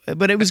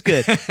 but it was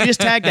good. We just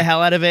tagged the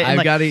hell out of it. And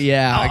I've got it.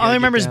 Yeah, all I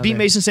remember is Beat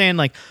Mason saying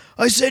like,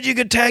 "I said you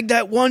could tag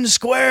that one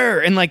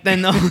square," and like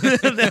then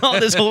all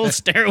this whole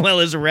stairwell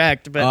is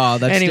wrecked. But Oh,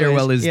 that anyways,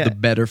 stairwell is yeah. the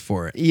better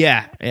for it.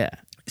 Yeah.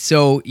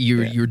 So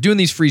you're doing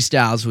these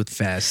freestyles with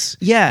Fess,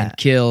 Yeah. and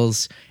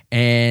Kills,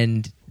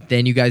 and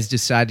then you guys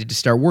decided to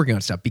start working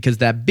on stuff because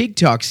that Big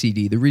Talk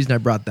CD. The reason I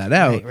brought that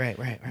out, Right.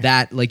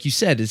 that like you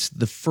said, is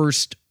the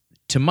first.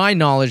 To my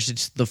knowledge,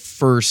 it's the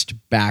first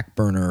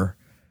Backburner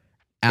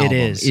album.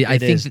 is. I It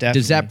think is,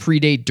 does that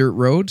predate Dirt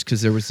Roads?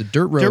 Because there was the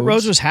Dirt Roads. Dirt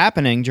Roads was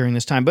happening during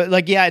this time, but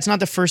like, yeah, it's not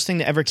the first thing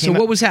that ever came So out.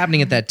 what was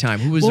happening at that time?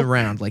 Who was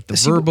around? Like the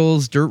see,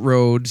 Verbals, Dirt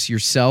Roads,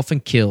 yourself,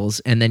 and Kills,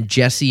 and then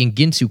Jesse and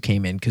Ginsu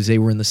came in because they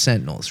were in the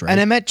Sentinels, right?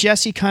 And I met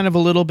Jesse kind of a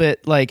little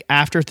bit like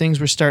after things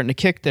were starting to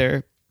kick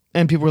there.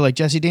 and people were like,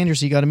 Jesse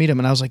Dangerous, you got to meet him.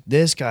 And I was like,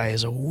 this guy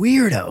is a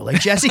weirdo.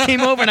 Like Jesse came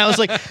over and I was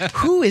like,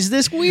 who is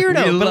this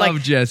weirdo? We but love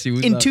like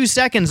Jesse. in 2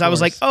 seconds, I was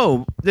like,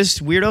 oh, this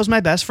weirdo's my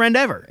best friend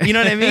ever. You know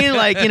what I mean?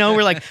 Like, you know,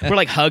 we're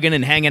like hugging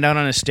and hanging out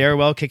on a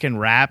stairwell, kicking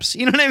raps.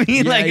 You know what I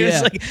mean?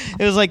 Yeah, like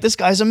it was like this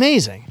guy's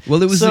amazing.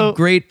 Well, it was So- a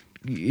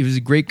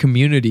great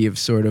community of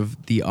sort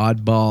of the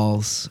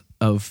oddballs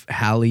of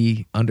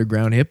Halle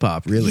underground hip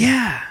hop, really.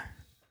 Yeah.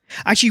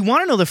 Actually, you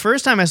want to know the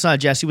first time I saw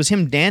Jesse was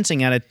him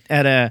dancing at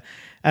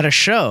a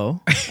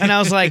show, and I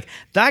was like,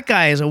 that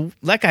guy's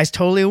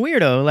totally a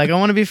weirdo. Like, I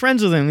want to be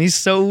friends with him. He's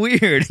so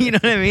weird. You know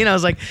what I mean? I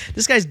was like,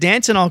 this guy's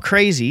dancing all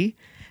crazy,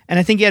 and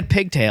I think he had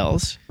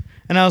pigtails.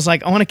 And I was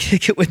like, I want to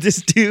kick it with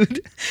this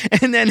dude.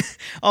 And then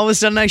all of a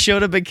sudden I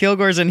showed up at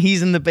Kilgore's and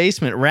he's in the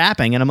basement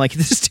rapping. And I'm like,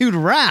 this dude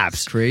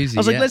raps. Crazy, I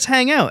was like, yeah. let's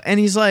hang out. And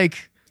he's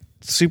like,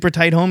 super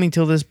tight homie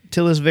till this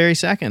very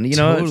second. You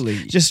know, Totally.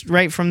 It's just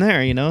right from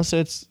there. You know, so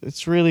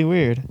it's really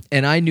weird.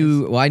 And I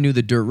knew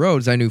the Dirt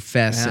Roads. I knew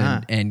Fess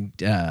Yeah. and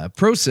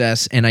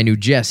Process, and I knew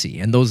Jesse.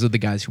 And those are the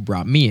guys who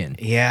brought me in.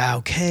 Yeah.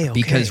 Okay.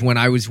 Because when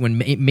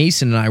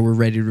Mason and I were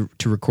ready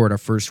to record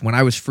when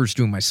I was first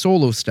doing my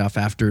solo stuff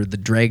after the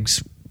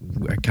Dregs,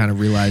 I kind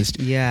of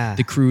realized Yeah.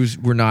 the crews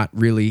were not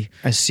really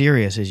as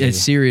serious as you. as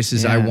serious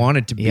as I Yeah.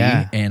 wanted to be.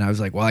 Yeah. And I was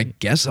like, well, I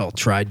guess I'll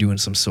try doing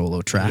some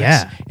solo tracks.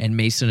 Yeah. And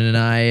Mason and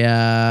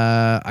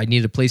I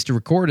needed a place to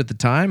record at the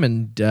time.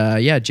 And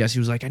Jesse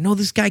was like, I know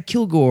this guy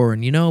Kilgore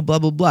and, blah,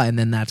 blah, blah. And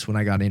then that's when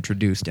I got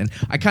introduced. And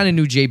I kind of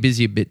knew Jay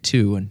Busy a bit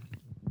too. And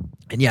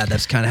yeah,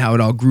 that's kind of how it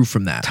all grew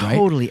from that, right?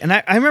 Totally. And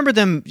I remember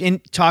them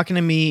talking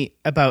to me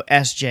about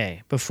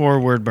SJ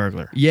before Word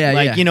Burglar. Yeah,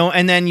 like, yeah.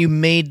 And then you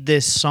made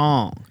this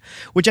song,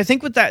 which I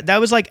think with that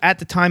was like at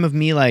the time of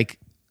me like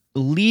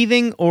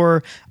leaving,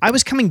 or I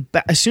was coming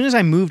back. As soon as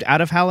I moved out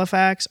of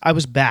Halifax, I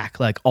was back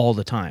like all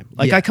the time.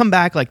 Like Yeah. I come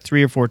back like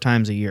 3 or 4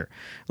 times a year.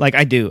 Like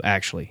I do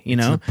actually,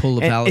 the pull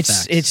of And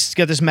Halifax. It's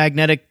got this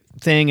magnetic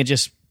thing. It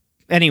just,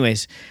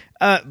 anyways.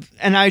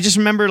 And I just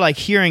remember like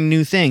hearing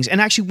new things. And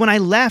actually when I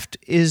left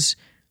is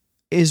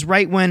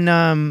right when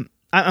I'm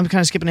kind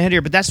of skipping ahead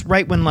here, but that's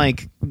right when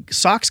like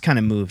Socks kind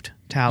of moved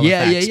to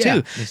Halifax yeah.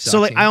 too. The So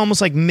like Socks, I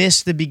almost like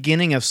missed the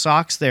beginning of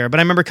Socks there,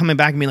 but I remember coming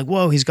back and being like,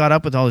 "Whoa, he's got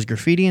up with all his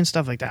graffiti and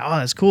stuff like that. Oh,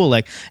 that's cool."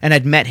 Like, and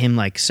I'd met him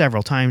like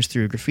several times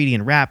through graffiti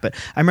and rap, but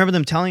I remember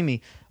them telling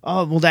me,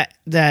 "Oh, well that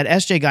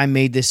SJ guy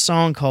made this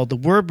song called The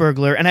Word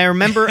Burglar," and I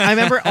remember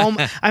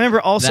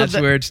also That's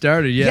where it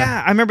started,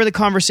 yeah, I remember the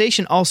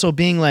conversation also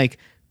being like,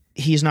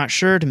 he's not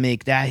sure to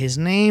make that his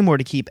name or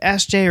to keep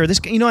SJ or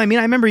this, I mean,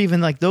 I remember even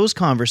like those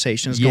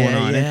conversations going Yeah,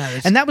 on. yeah,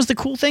 that's- And that was the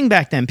cool thing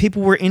back then.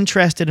 People were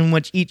interested in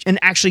what each, and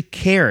actually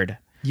cared.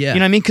 Yeah. You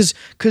know what I mean?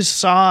 Because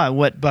saw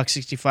what Buck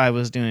 65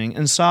 was doing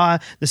and saw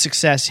the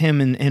success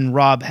him and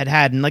Rob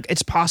had. And like,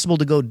 it's possible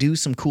to go do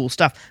some cool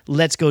stuff.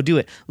 Let's go do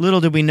it. Little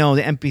did we know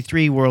the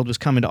MP3 world was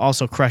coming to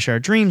also crush our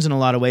dreams in a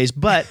lot of ways.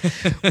 But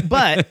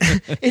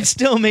it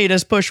still made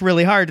us push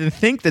really hard and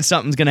think that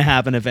something's going to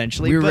happen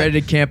eventually. We were But-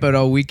 ready to camp out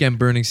all weekend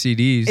burning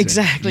CDs.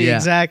 Exactly, Yeah.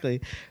 exactly.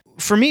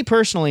 For me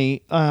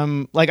personally,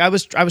 like I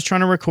was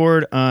trying to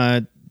record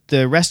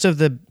the rest of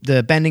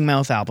the Bending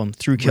Mouth album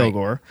through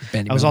Kilgore.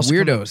 Bending I was Mouth also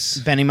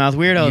Weirdos. Bending Mouth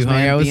Weirdos, You hung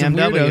man. out with some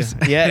BMW.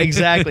 weirdos. Yeah,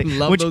 exactly.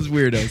 Love those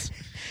weirdos.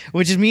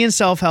 Which is me and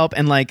Self Help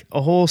and like a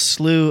whole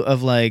slew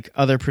of like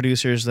other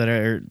producers that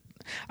are,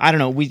 I don't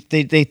know.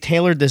 They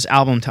tailored this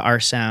album to our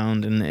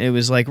sound, and it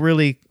was like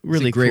really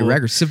It's a great cool.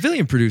 record.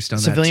 Civilian produced on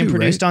Civilian that too,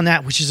 produced right? on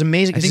that, which is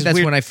amazing. I think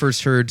that's when I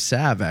first heard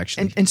Sav,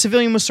 actually. And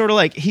Civilian was sort of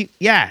like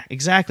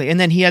exactly. And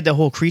then he had the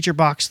whole Creature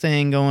Box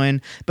thing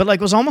going, but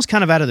like was almost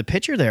kind of out of the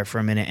picture there for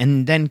a minute,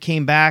 and then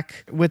came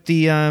back with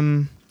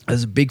the I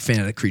was a big fan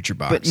of the Creature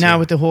Box. but now yeah.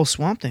 with the whole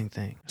Swamp Thing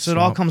thing. So it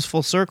all Swamp. comes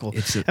full circle.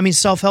 It's a- I mean,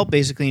 Self Help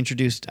basically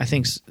introduced, I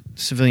think,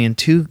 Civilian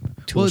to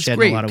Tool it's Shed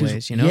great in a lot of 'cause-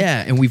 ways.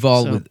 Yeah, and we've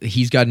all. So-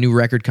 He's got a new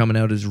record coming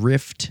out as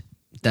Rift.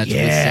 That's with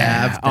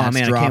Yeah. Sav. Oh, That's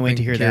man, I can't wait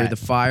to dropping, hear Carry that. the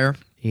Fire.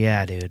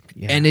 Yeah, dude.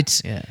 Yeah. And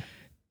it's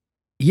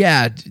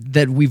yeah.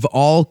 that we've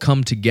all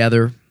come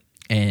together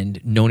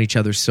and known each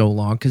other so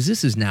long, because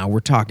this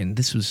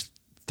was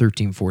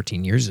 13,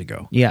 14 years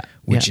ago. Yeah.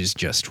 Which yeah. is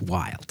just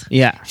wild.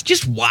 Yeah. It's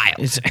just wild.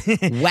 It's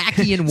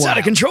wacky and wild. It's out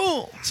of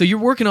control. So you're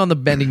working on the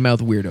Bending Mouth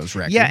Weirdos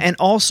record. Yeah, and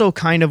also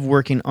kind of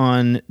working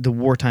on the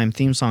Wartime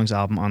Theme Songs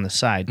album on the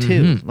side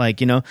too. Mm-hmm.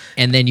 Like,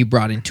 And then you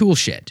brought in Tool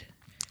Shed.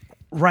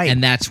 right.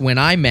 And that's when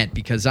I met,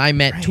 because I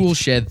met Right. Tool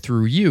Shed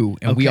through you,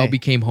 and we Okay. all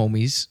became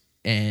homies.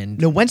 And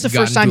no, when's the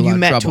got first into time a lot you of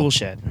met trouble.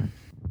 Toolshed?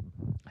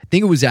 I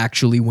think it was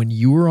actually when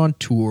you were on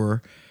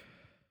tour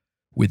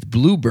with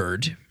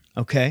Bluebird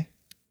Okay.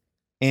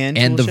 And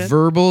the Toolshed?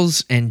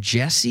 Verbals and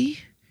Jesse,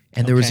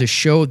 and there was Okay. a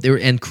show there,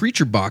 and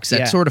Creature Box, that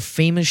Yeah. sort of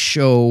famous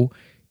show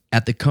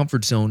at the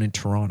Comfort Zone in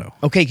Toronto.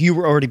 Okay, you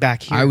were already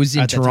back here. I was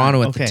in at the time.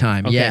 Toronto at Okay, the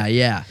time. okay.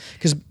 Yeah.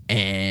 'Cause-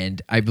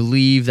 And I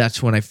believe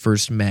that's when I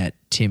first met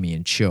Timmy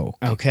and Choke.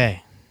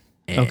 okay.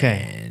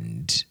 Okay.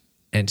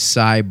 And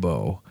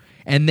Cybo.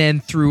 And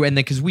then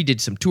because we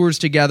did some tours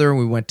together and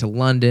we went to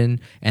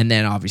London, and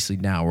then obviously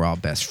now we're all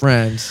best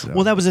friends. So.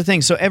 Well, that was the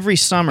thing. So every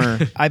summer,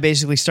 I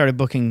basically started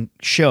booking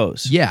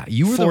shows. Yeah,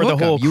 you were for the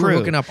whole crew. You were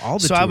hooking up all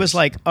the So tours. I was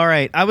like, all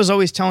right. I was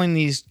always telling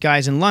these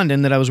guys in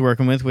London that I was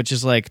working with, which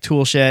is like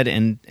Toolshed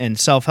and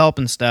Self-Help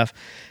and stuff.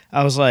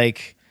 I was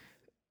like,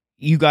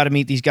 you got to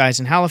meet these guys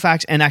in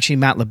Halifax, and actually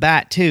Matt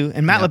Labatt too.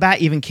 And Matt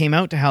Labatt even came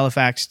out to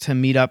Halifax to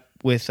meet up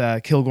with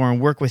Kilgore and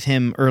work with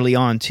him early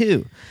on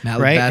too. Matt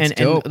right? Labatt's and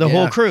dope, the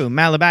whole crew.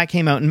 Matt Labatt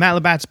came out, and Matt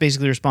Labatt's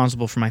basically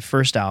responsible for my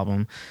first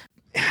album.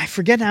 I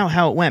forget now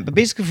how it went, but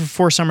basically for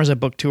 4 summers I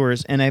booked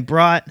tours, and I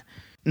brought,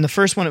 in the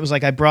first one it was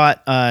like I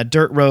brought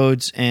Dirt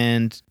Roads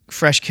and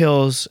Fresh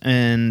Kills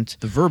and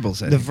the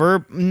Verbals.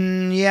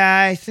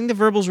 Yeah, I think the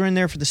Verbals were in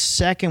there for the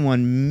second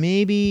one.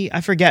 Maybe,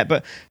 I forget.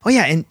 But,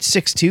 and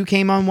 6-2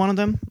 came on one of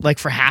them, like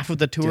for half of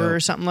the tour or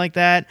something like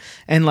that.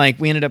 And like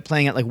we ended up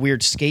playing at like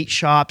weird skate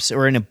shops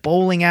or in a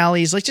bowling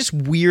alleys, like just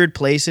weird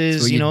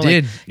places, So you know,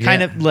 did. like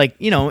kind of like,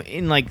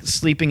 in like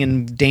sleeping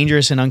in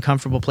dangerous and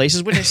uncomfortable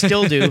places, which I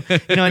still do.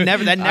 That I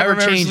never remember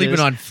changes. sleeping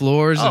on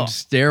floors and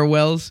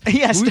stairwells.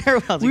 Yeah,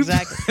 stairwells,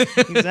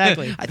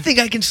 exactly. I think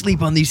I can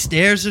sleep on these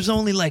stairs. There's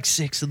only like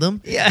 6 of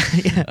them. Yeah.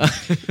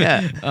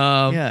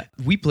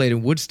 We played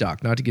in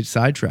Woodstock, not to get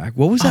sidetracked.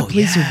 What was that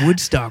place in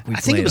Woodstock we played?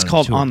 I think it was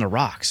called On the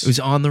Rocks. It was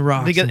On the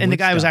Rocks. And the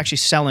guy was actually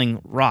selling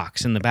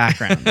rocks in the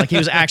background. Like he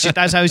was actually,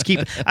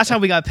 that's how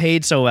we got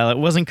paid so well. It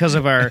wasn't because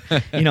of our,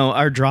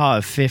 our draw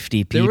of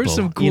 50 people. There were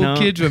some cool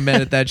kids we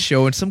met at that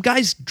show, and some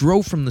guys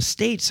drove from the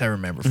States, I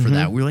remember, for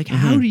that. We were like,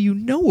 how do you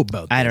know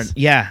about this?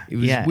 It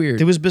was weird.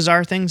 There was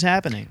bizarre things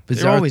happening.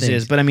 There always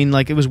is, but I mean,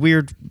 like, it was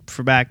weird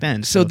for back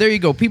then. So there you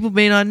go. People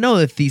may not know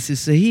that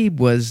Thesis Sahib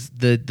was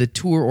the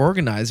tour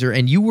organizer,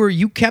 and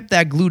you kept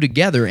that glue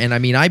together. And I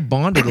mean, I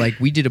bonded. Like,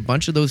 we did a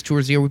bunch of those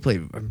tours here. We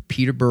played in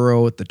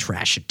Peterborough at the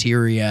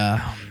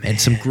Trashateria and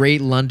some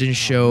great London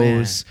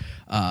shows.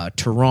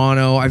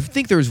 Toronto. I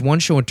think there was one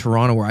show in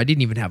Toronto where I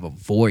didn't even have a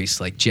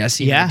voice. Like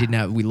Jesse and I didn't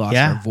have. We lost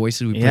our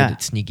voices. We played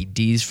at Sneaky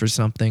D's for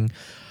something.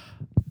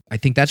 I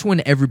think that's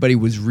when everybody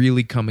was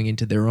really coming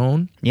into their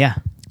own. Yeah.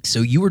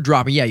 So you were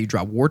dropping, you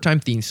dropped Wartime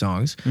theme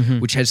songs,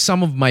 which has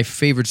some of my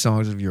favorite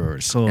songs of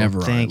yours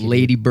ever. Thank you.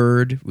 Lady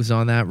Bird was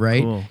on that,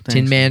 right? Cool.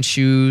 Tin Man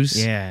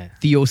Shoes. Yeah.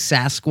 Theo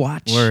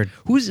Sasquatch. Word.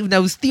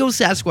 That was Theo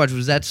Sasquatch.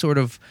 Was that sort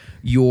of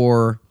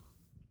your,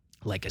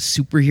 like, a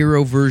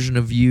superhero version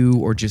of you,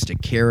 or just a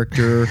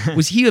character?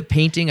 Was he a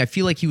painting? I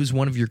feel like he was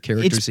one of your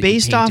characters. It's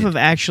based off of,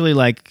 actually,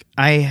 like,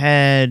 I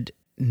had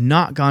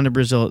not gone to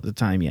Brazil at the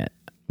time yet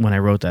when I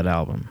wrote that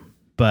album,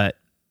 but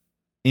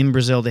in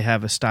Brazil, they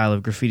have a style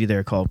of graffiti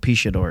there called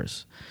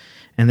pichadores.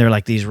 And they're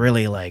like these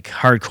really like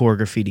hardcore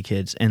graffiti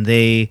kids. And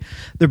they're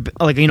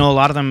like, a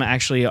lot of them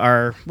actually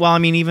are, well, I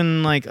mean,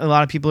 even like a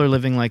lot of people are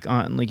living like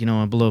on, like,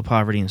 below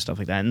poverty and stuff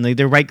like that. And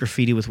they write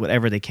graffiti with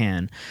whatever they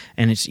can.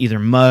 And it's either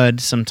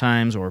mud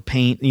sometimes or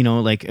paint,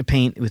 like a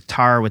paint with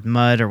tar with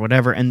mud or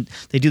whatever. And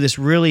they do this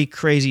really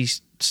crazy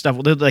stuff.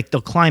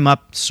 They'll climb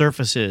up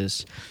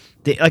surfaces.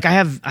 I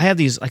have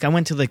these, like, I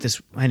went to like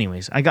this,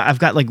 anyways, I've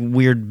got like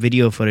weird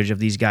video footage of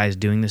these guys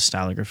doing this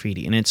style of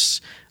graffiti, and it's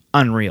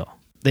unreal.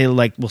 They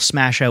like will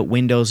smash out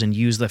windows and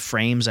use the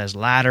frames as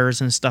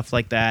ladders and stuff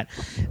like that.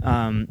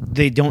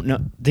 They don't know,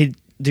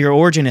 their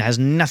origin, it has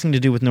nothing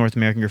to do with North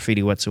American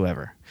graffiti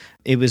whatsoever.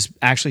 It was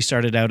actually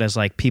started out as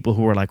like people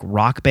who were like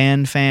rock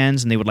band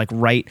fans, and they would like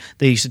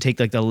they used to take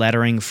like the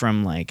lettering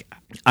from like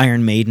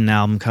Iron Maiden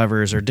album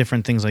covers or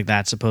different things like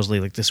that, supposedly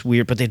like this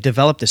weird, but they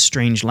developed this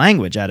strange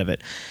language out of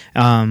it.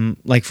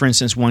 Like for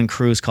instance, one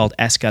crew is called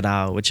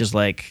Escadal, which is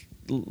like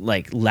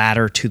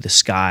ladder to the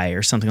sky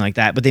or something like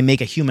that, but they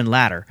make a human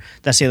ladder.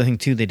 That's the other thing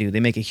too they do. They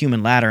make a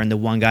human ladder, and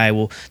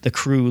the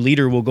crew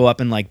leader will go up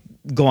and like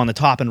go on the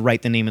top and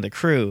write the name of the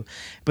crew.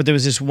 But there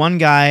was this one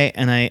guy,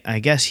 and I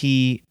guess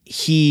he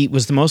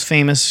was the most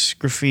famous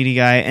graffiti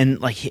guy, and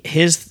like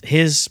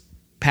his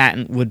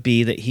patent would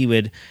be that he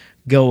would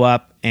go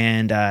up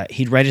and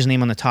he'd write his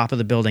name on the top of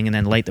the building and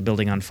then light the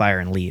building on fire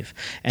and leave.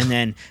 And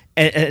then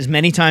as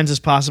many times as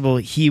possible,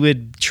 he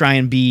would try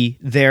and be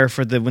there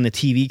for when the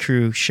TV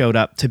crew showed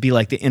up to be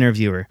like the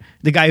interviewer,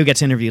 the guy who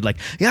gets interviewed. Like,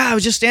 I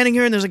was just standing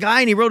here and there's a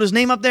guy and he wrote his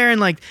name up there,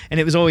 and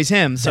it was always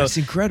him. So that's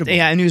incredible.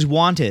 Yeah, and he was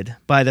wanted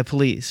by the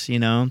police,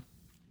 and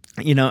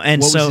what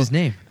was his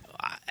name?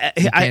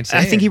 I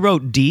think he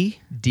wrote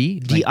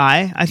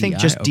D-I, I think,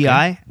 just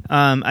okay.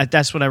 D-I.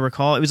 That's what I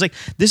recall. It was like,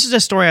 this is a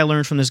story I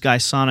learned from this guy,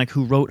 Sonic,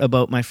 who wrote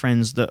about my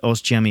friends, the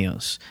Os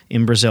Gêmeos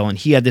in Brazil, and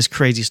he had this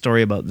crazy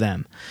story about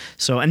them.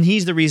 So, and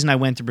he's the reason I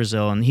went to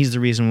Brazil, and he's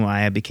the reason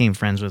why I became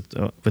friends with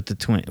the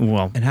twin.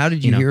 Well, and how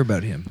did you hear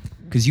about him?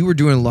 Because you were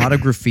doing a lot of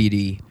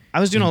graffiti. I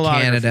was doing a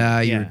lot Canada, of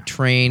Canada. You were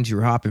trained, you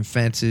were hopping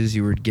fences,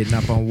 you were getting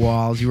up on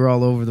walls, you were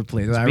all over the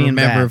place. I being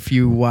remember bad. a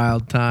few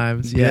wild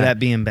times. Good at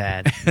being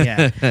bad.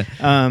 Yeah.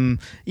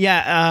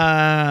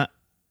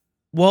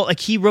 Well, like,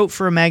 he wrote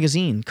for a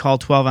magazine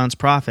called 12 Ounce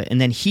Profit, and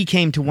then he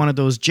came to one of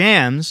those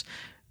jams,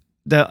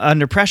 the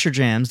Under Pressure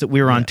jams that we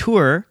were on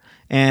tour,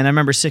 and I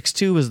remember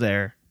 6'2" was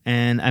there.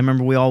 and I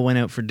remember we all went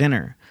out for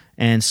dinner,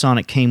 and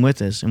Sonic came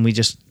with us, and we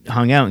just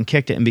hung out and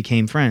kicked it and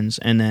became friends.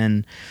 And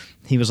then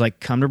he was like,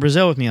 "Come to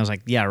Brazil with me." I was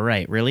like, "Yeah,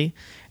 right, really?"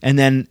 And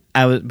then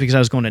because I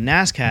was going to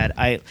NASCAD,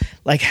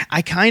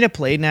 I kind of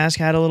played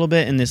NASCAD a little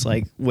bit in this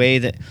like way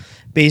that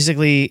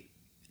basically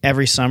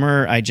every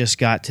summer I just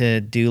got to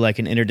do like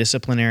an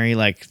interdisciplinary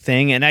like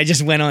thing, and I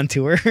just went on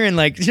tour and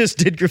like just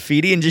did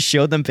graffiti and just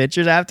showed them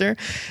pictures after.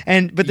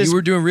 But you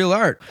were doing real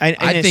art.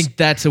 I think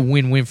that's a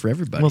win-win for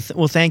everybody.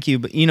 Well, thank you.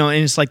 But and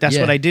it's like that's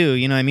what I do.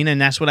 You know what I mean? And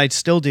that's what I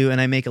still do,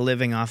 and I make a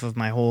living off of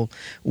my whole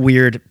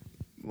weird.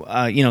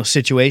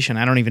 Situation.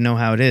 I don't even know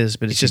how it is,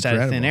 but it's just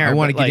incredible. out of thin air. I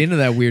want to get into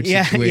that weird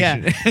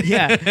situation.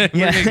 Yeah. We're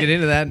gonna get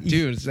into that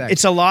too in a second.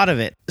 It's a lot of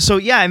it. So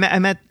yeah, I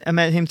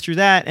met him through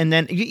that, and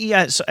then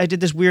so I did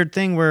this weird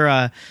thing where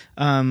I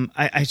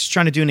was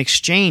trying to do an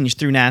exchange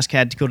through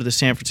NASCAD to go to the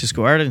San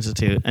Francisco Art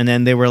Institute, and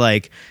then they were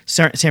like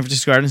San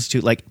Francisco Art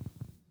Institute like.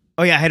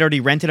 Oh yeah, I had already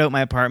rented out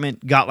my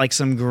apartment, got like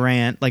some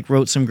grant, like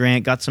wrote some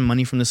grant, got some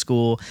money from the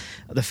school.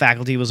 The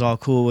faculty was all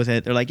cool with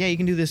it. They're like, "Yeah, you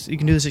can do this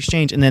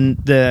exchange." And then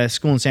the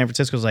school in San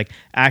Francisco was like,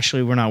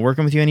 "Actually, we're not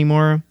working with you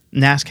anymore,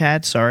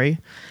 NASCAD, sorry."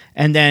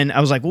 And then I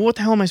was like, "Well, what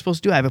the hell am I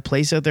supposed to do? I have a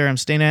place out there I'm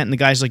staying at." And the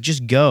guy's like,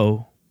 "Just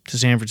go to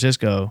San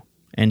Francisco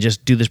and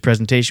just do this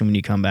presentation when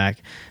you come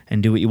back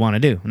and do what you want to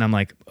do." And I'm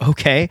like,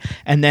 "Okay."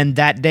 And then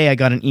that day I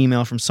got an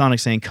email from Sonic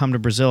saying, "Come to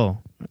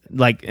Brazil."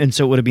 And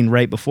so it would have been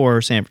right before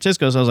San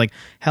Francisco. So I was like,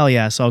 hell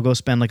yeah. So I'll go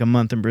spend like a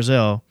month in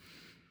Brazil,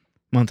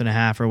 month and a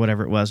half or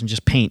whatever it was, and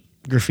just paint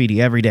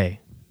graffiti every day.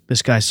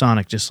 This guy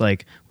Sonic just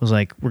like was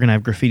like, "We're going to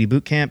have graffiti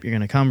boot camp. You're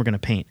going to come. We're going to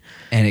paint."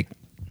 And it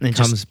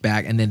comes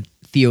back. And then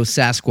Theo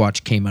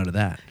Sasquatch came out of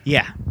that.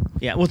 Yeah.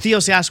 Yeah. Well, Theo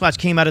Sasquatch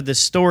came out of this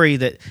story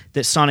that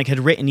Sonic had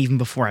written even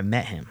before I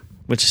met him,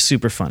 which is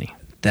super funny.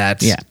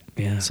 That's... Yeah.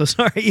 Yeah. So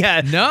sorry.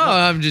 Yeah. No,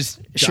 I'm just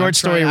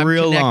I'm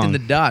real connecting long. the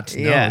dots.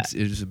 No, Yeah.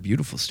 it was a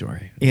beautiful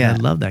story. Yeah. I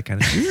love that kind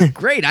of stuff.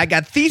 Great. I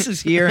got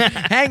Thesis here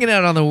hanging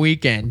out on the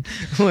weekend.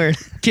 Word.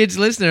 Kids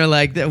listening are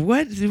like,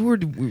 "What?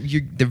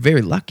 They're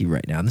very lucky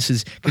right now." This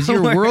is because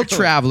you're a world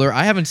traveler.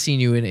 I haven't seen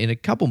you in a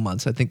couple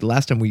months. I think the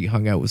last time we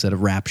hung out was at a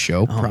rap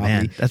show. Oh, probably.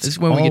 man. That's this is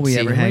when all we get we to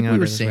ever see hang like out we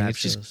were at is saying. rap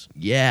It's just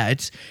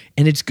shows.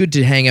 it's good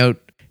to hang out.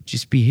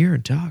 Just be here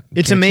and talk.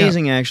 It's Catch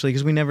amazing, up. actually,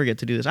 because we never get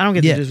to do this. I don't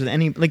get to do this with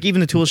any, like even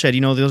the Tool Shed,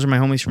 those are my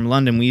homies from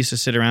London. We used to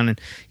sit around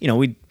and,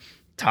 we'd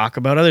talk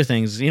about other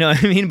things, you know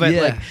what I mean?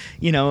 But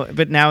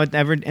but now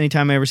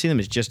anytime I ever see them,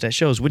 it's just at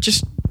shows, which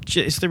is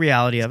just the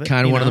reality of it.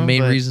 Kind of one of the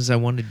main reasons I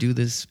wanted to do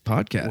this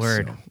podcast.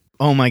 Word. So.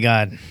 Oh my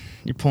God.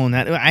 You're pulling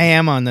that. I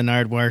am on the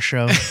Nardwuar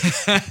show.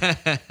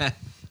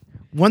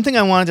 One thing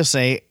I wanted to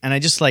say, and I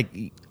just I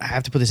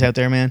have to put this out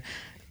there, man.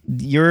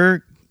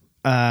 Your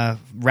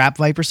Rap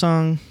Viper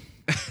song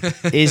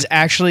is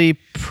actually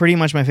pretty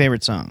much my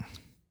favorite song.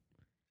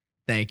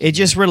 Thank you. It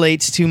just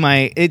relates to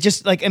I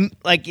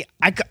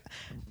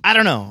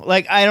don't know.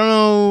 I don't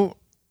know.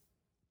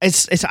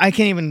 It's I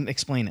can't even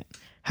explain it.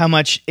 How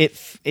much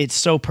it's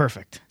so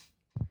perfect.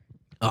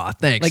 Oh,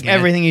 thanks. Like man.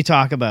 everything you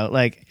talk about,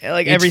 like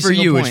every it's for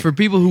single you. point. It's for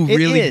people who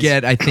really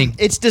get. I think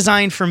it's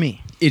designed for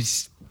me.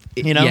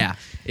 Yeah.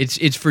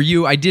 It's for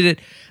you. I did it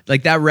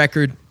like that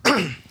record.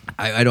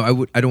 I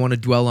don't want to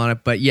dwell on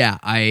it, but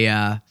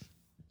yeah,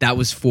 that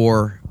was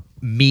for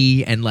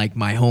me and like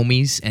my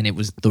homies, and it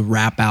was the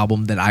rap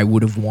album that I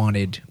would have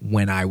wanted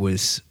when I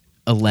was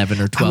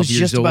 11 or 12 years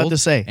just old. about to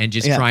say. And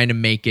just trying to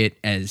make it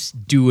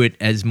do it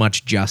as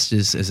much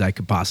justice as I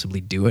could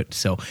possibly do it.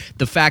 So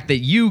the fact that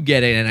you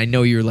get it, and I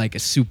know you're like a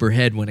super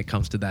head when it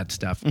comes to that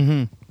stuff.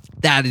 Mm-hmm.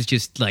 That is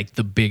just like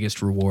the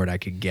biggest reward I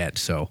could get.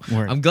 So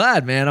I'm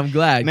glad, man. I'm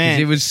glad because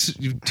it was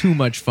too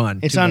much fun.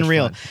 It's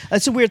unreal.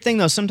 That's a weird thing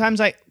though. Sometimes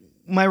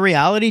my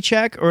reality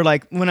check, or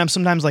like when I'm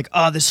sometimes like,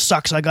 oh, this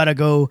sucks, I gotta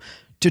go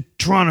to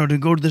Toronto to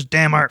go to this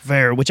damn art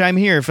fair, which I'm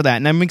here for that,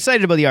 and I'm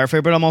excited about the art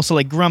fair, but I'm also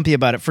like grumpy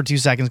about it for 2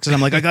 seconds because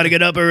I'm like, I gotta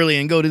get up early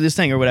and go to this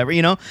thing or whatever,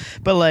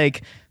 but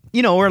like,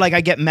 or like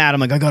I get mad,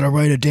 I'm like, I gotta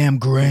write a damn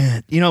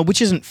grant,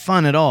 which isn't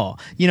fun at all,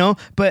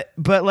 but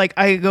like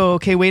I go,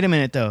 okay, wait a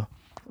minute though.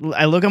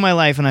 I look at my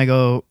life and I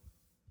go,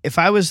 if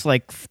I was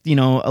like,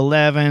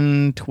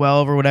 11,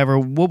 12 or whatever,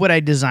 what would I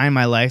design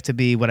my life to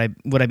be? Would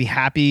I be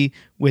happy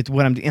with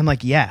what I'm doing? I'm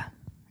like, yeah,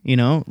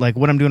 like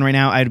what I'm doing right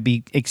now, I'd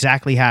be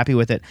exactly happy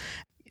with it.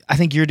 I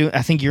think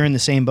you're in the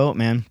same boat,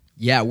 man.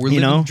 Yeah, we're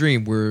living the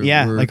dream. We're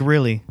like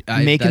really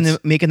making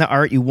the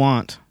art you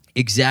want.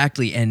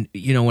 Exactly. And,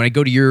 when I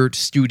go to your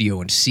studio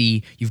and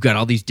see you've got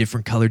all these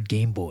different colored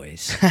Game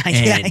Boys.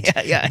 And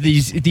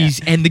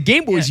these and the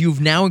Game Boys you've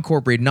now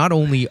incorporated, not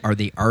only are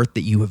they art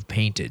that you have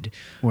painted,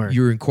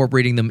 you're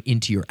incorporating them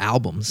into your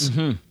albums,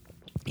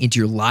 into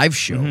your live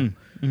show.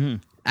 Mm-hmm. Mm-hmm.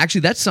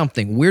 Actually, that's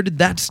something. Where did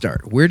that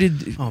start? Where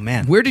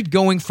did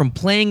going from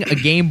playing a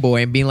Game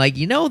Boy and being like,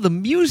 the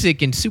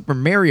music in Super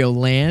Mario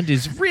Land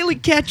is really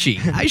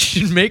catchy. I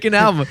should make an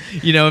album,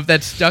 if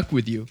that stuck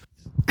with you.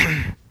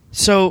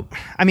 So,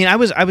 I mean, I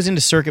was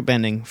into circuit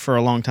bending for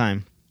a long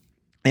time,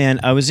 and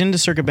I was into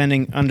circuit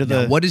bending under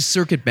the. Now, what is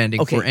circuit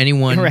bending for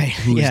anyone?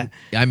 Right.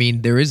 I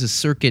mean, there is a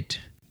circuit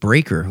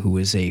Breaker, who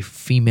is a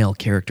female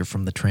character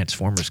from the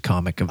Transformers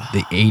comic of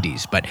the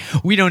 80s. But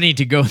we don't need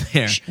to go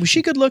there. Was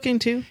she good looking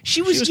too?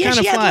 She was kind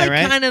of she had fly, like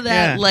right? kind of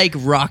that Yeah. like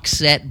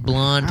Roxette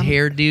blonde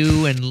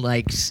hairdo, and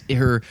like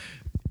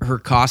her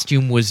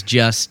costume was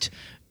just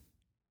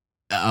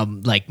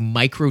like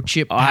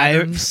microchip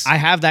patterns. I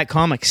have that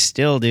comic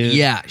still, dude.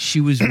 Yeah,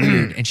 she was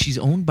weird, and she's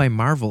owned by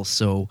Marvel,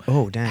 so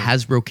Oh, dang.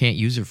 Hasbro can't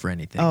use her for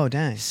anything. Oh,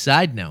 dang.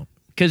 Side note,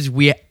 because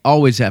we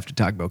always have to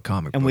talk about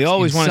comic And books we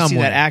always in want to some see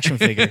way. that action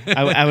figure.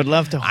 I would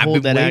love to I've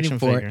hold been that waiting action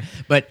for figure. it.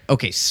 But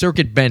okay,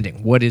 circuit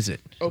bending. What is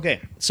it?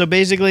 Okay, so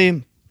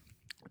basically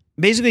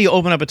you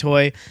open up a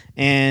toy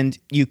and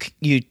you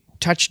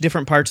touch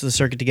different parts of the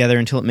circuit together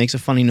until it makes a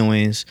funny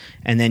noise,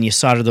 and then you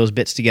solder those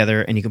bits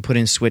together, and you can put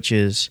in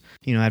switches.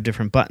 Have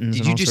different buttons.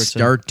 Did and you all just sorts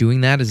start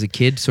doing that as a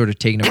kid, sort of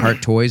taking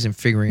apart toys and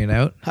figuring it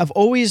out? I've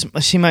always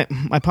my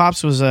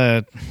pops was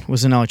an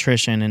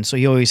electrician, and so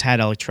he always had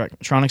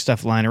electronic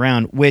stuff lying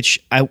around. Which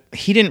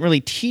he didn't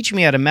really teach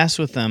me how to mess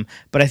with them,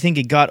 but I think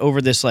it got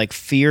over this like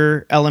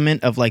fear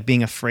element of like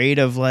being afraid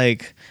of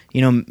like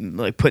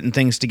putting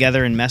things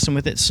together and messing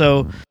with it.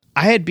 So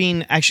I had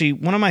been actually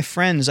one of my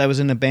friends I was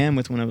in a band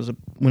with when I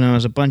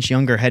was a bunch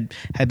younger had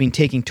been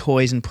taking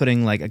toys and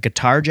putting like a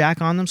guitar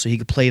jack on them so he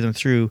could play them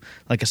through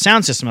like a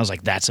sound system. I was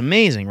like, that's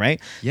amazing, right?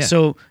 Yeah.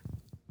 So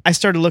I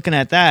started looking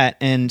at that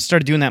and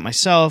started doing that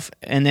myself,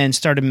 and then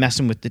started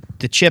messing with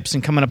the chips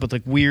and coming up with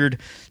like weird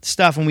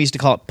stuff. And we used to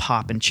call it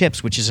pop and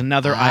chips, which is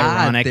another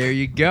ironic. There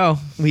you go.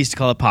 We used to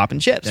call it pop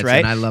and chips, That's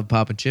right? when I love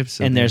Pop and Chips.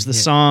 So And there's the yeah.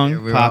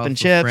 song We're "Pop all and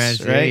Chips,"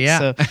 friends. right? Yeah.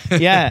 So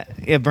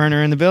yeah,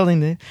 burner in the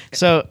building. Dude.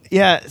 So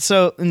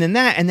and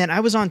then I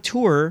was on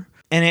tour,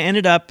 and I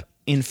ended up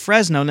in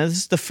Fresno. Now this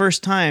is the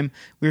first time.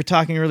 We were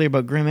talking earlier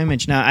about Grim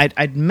Image. Now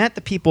I'd met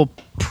the people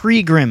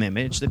pre-Grim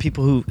Image, the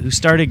people who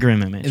started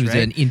Grim Image, It was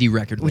right? an indie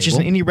record label. Which is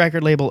an indie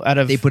record label out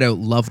of. They put out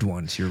Loved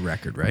Ones, your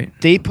record, right?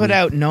 They put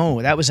out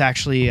that was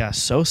actually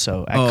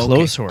So-So at Oh, okay.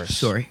 Clothes Horse.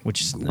 Sorry.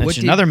 which is What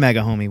did- another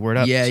mega homie. Word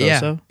up, Yeah, So-So.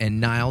 yeah. And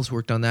Niles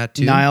worked on that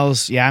too.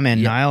 Niles, yeah, man,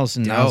 Yeah. Niles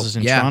is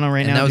in Yeah. Toronto right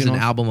and now. that was doing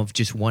an all- album of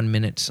just 1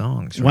 minute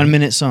songs. Right? 1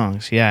 minute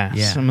songs, yeah.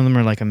 Yeah. Some of them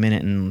are like a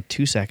minute and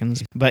 2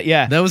 seconds. But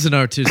yeah. That was an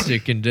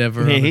artistic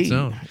endeavor on its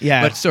own.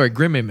 Yeah. But sorry,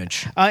 Grim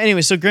Image.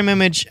 Anyway, so Grim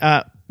Image,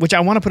 which I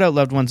want to put out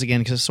Loved Ones again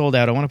because it's sold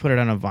out. I want to put it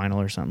on a vinyl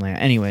or something like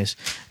that. Anyways.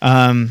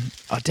 Oh,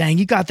 dang,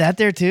 you got that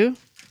there too?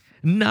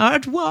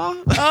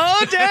 Nardwuar.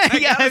 Oh,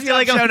 dang. Yeah, I feel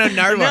like I'm I'm...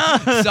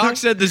 Nardwuar. Sock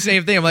said the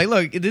same thing. I'm like,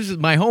 look, this is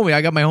my homie.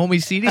 I got my homie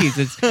CDs.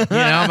 It's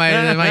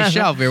my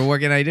shelf here. What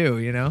can I do?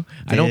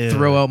 I don't Dude.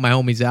 throw out my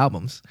homie's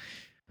albums.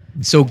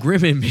 So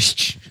Grim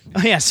Image.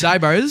 Oh, yeah.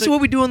 Sidebar. This is what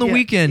we do on the Yeah,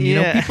 weekend.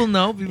 yeah. People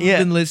know. People Yeah. have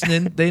been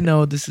listening. They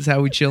know this is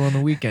how we chill on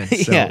the weekend.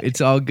 So Yeah.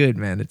 it's all good,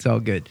 man. It's all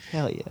good.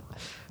 Hell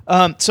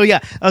yeah. So yeah,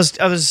 I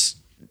was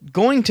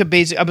going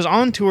to I was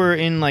on tour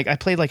in I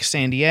played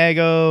San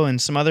Diego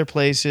and some other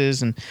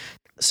places, and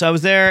so I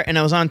was there and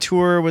I was on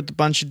tour with a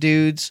bunch of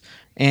dudes,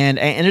 and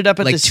I ended up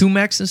at Like this.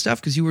 Tumex and stuff,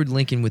 because you were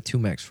linking with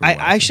Tumex for a I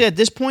while. actually at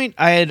this point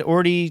I had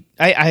already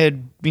I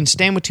had been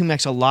staying with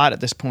Tumex a lot at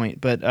this point,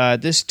 but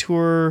this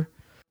tour,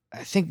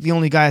 I think the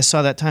only guy I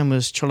saw that time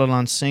was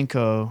Chololan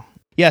Cinco.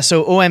 Yeah,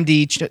 so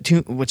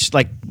OMD, which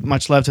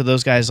much love to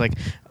those guys.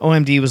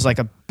 OMD was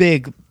a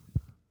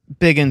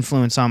big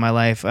influence on my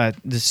life.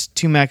 This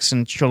Tumex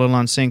and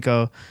Chololan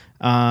Cinco,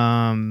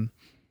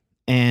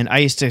 and I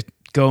used to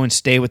go and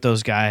stay with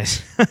those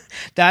guys.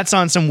 That's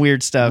on some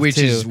weird stuff Which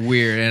too. is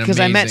weird and Because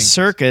I met amazing.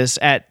 Circus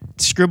at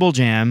Scribble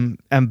Jam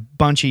a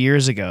bunch of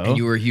years ago. And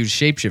you were a huge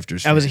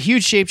Shapeshifters fan. I was a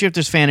huge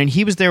Shapeshifters fan, and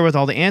he was there with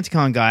all the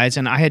Anticon guys,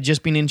 and I had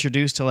just been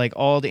introduced to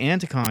all the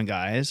Anticon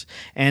guys,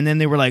 and then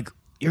they were like,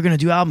 "You're gonna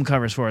do album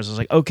covers for us." I was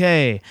like,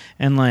 "Okay,"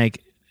 and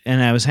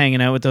I was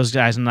hanging out with those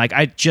guys, and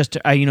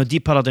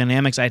Deep Puddle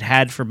Dynamics I'd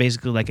had for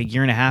basically a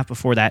year and a half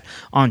before that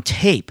on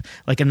tape,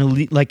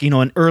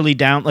 an early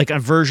down, a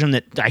version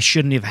that I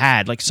shouldn't have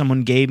had,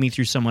 someone gave me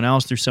through someone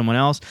else,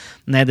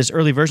 and they had this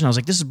early version. I was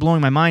like, this is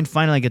blowing my mind.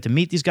 Finally, I get to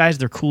meet these guys.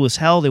 They're cool as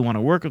hell. They want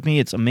to work with me.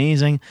 It's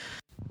amazing.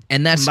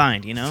 and that's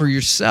combined, for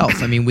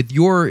yourself. I mean, with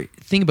your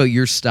thing about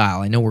your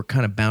style, I know we're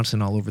kind of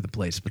bouncing all over the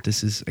place, but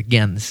this is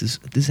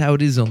how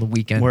it is on the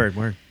weekend.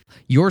 Word.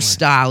 Your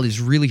style is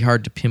really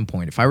hard to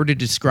pinpoint. If I were to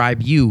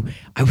describe you,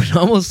 I would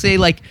almost say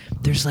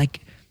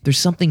there's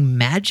something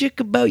magic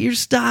about your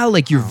style.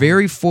 You're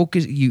very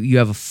focused. You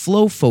have a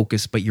flow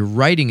focus, but your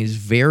writing is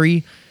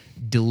very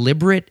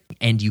deliberate,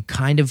 and you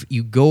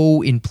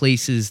go in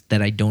places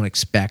that I don't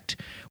expect.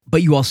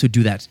 But you also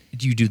do that.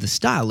 You do the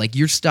style.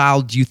 Your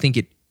style, do you think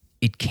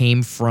it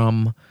came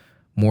from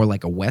more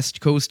like a West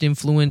Coast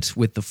influence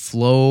with the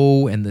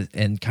flow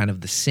and kind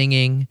of the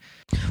singing?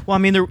 Well, I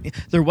mean,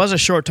 there was a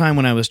short time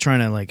when I was trying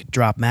to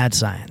drop Mad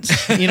Science.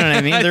 You know what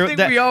I mean? I think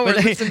we all were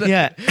listening to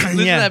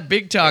that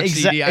Big Talk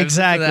CD. I listened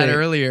exactly. to that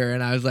earlier,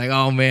 and I was like,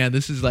 oh man,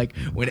 this is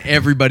when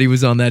everybody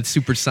was on that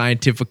super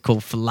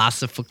scientifical,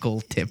 philosophical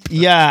tip.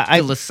 Yeah,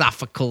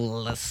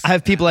 philosophical. I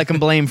have people I can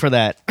blame for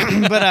that,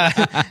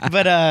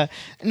 but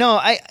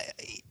no,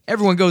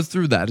 Everyone goes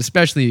through that,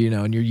 especially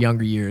in your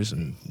younger years,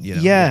 and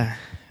yeah.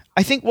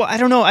 I think. Well, I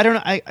don't know.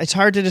 It's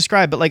hard to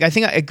describe, but like I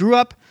think I grew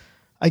up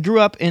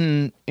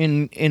in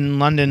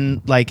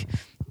London, like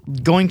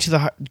going to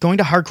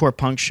hardcore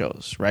punk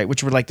shows, right,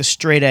 which were like the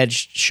straight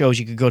edge shows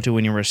you could go to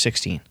when you were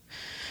 16.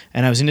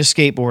 And I was into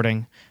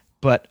skateboarding,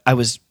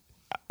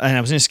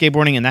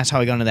 and that's how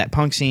I got into that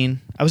punk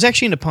scene. I was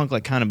actually into punk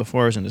like kind of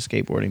before I was into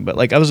skateboarding, but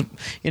like I was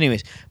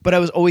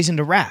always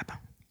into rap,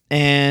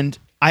 and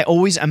I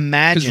always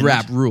imagined because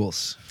rap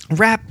rules.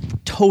 Rap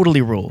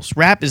totally rules.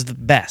 Rap is the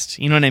best.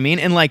 You know what I mean?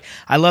 And like,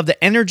 I love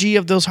the energy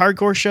of those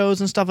hardcore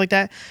shows and stuff like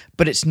that,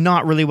 but it's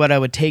not really what I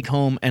would take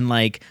home and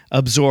like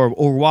absorb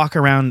or walk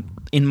around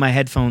in my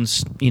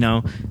headphones, you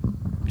know,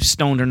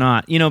 stoned or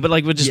not, you know, but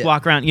like would just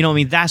walk around, you know what I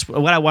mean? That's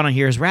what I want to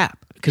hear is rap,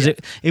 because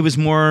it was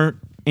more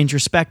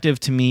introspective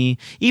to me,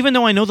 even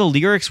though I know the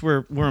lyrics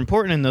were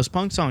important in those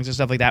punk songs and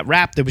stuff like that.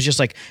 Rap, there was just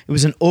like, it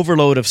was an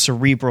overload of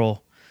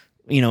cerebral,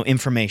 you know,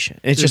 information.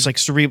 It's just like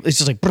cerebral. It's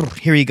just like,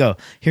 here you go.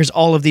 Here's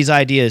all of these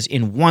ideas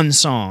in one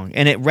song,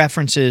 and it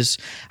references.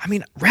 I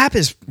mean, rap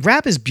is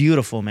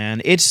beautiful,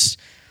 man. It's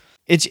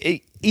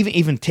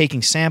even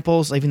taking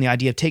samples, even the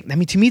idea of taking. I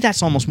mean, to me,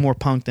 that's almost more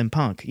punk than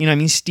punk. You know what I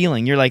mean?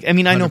 Stealing. You're like, I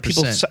mean, I know 100%.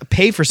 people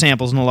pay for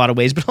samples in a lot of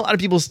ways, but a lot of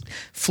people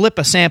flip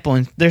a sample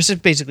and they're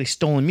just basically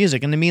stolen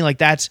music. And to me, like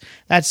that's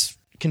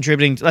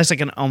contributing. That's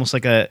like an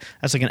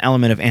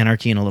element of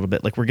anarchy in a little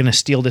bit. Like, we're gonna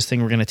steal this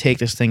thing, we're gonna take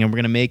this thing, and we're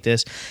gonna make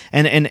this.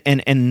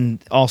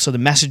 And also the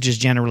message is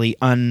generally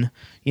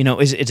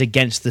it's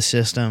against the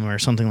system or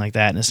something like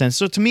that in a sense.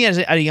 So to me,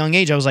 at a young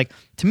age, I was like,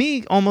 to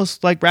me,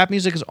 almost like rap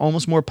music is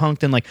almost more punk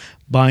than like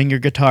buying your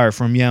guitar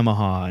from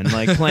Yamaha and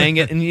like playing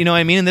it, and you know what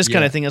I mean, and this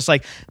kind of thing. It's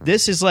like,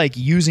 this is like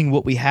using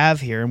what we have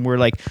here, and we're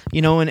like,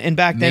 you know, and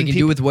back then,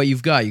 do with what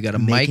you've got. You got a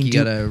mic, you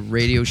got a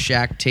Radio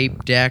Shack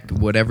tape deck,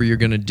 whatever you're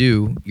gonna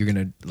do. You're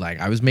gonna,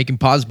 like, I was making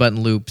pause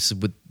button loops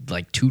with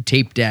like 2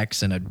 tape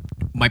decks and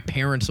my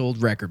parents'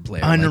 old record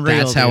player. Unreal, like,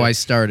 that's how dude. I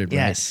started.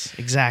 Yes, right?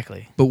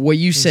 exactly. But what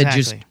you said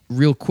just Exactly.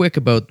 real quick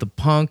about the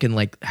punk and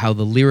like how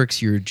the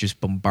lyrics, you're just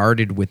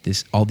bombarded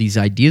with all these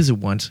ideas at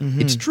once.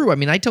 Mm-hmm. It's true. I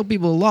mean, I tell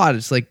people a lot.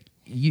 It's like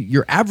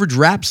your average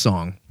rap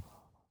song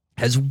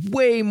has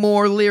way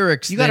more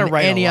lyrics You gotta than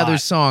write a any other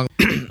lot. song.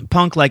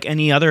 Punk, like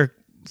any other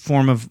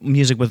form of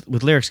music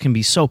with lyrics, can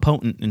be so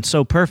potent and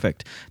so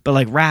perfect, but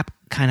like rap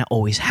kind of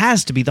always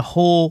has to be the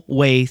whole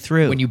way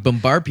through. When you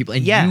bombard people,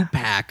 and Yeah. you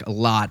pack a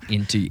lot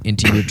into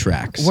your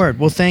tracks. Word.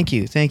 Well, thank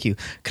you. Can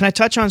I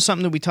touch on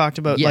something that we talked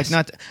about? Yes. Like,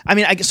 not. I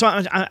mean, I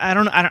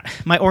don't know.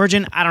 My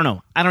origin. I don't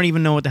know. I don't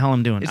even know what the hell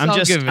I'm doing. It's I'm all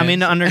just. good, man. I'm in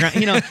the underground.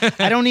 You know.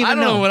 I don't even I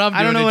don't know what I'm doing.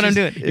 I don't know what I'm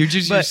doing. You're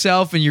just But-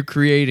 yourself, and you're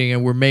creating,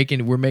 and we're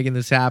making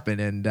this happen.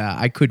 And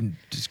I couldn't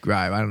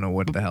describe. I don't know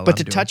what the hell. But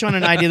to touch on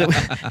an idea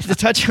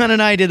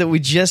that we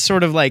just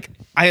sort of like,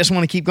 I just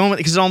want to keep going with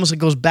it, because it almost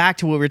goes back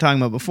to what we were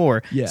talking about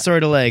before. Yeah.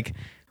 Sort of like,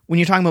 when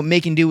you're talking about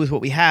making do with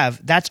what we have,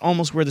 that's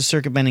almost where the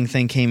circuit bending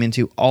thing came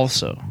into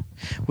also.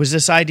 Was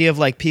this idea of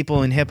like,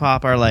 people in hip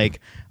hop are like,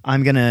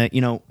 I'm gonna,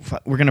 you know,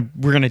 we're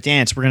gonna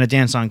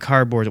dance on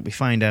cardboard that we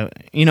find out,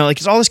 you know, like,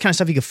 it's all this kind of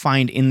stuff you can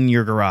find in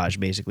your garage,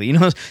 basically, you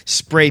know,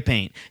 spray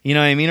paint, you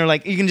know what I mean, or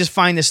like, you can just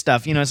find this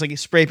stuff, you know, it's like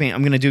spray paint.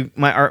 I'm gonna do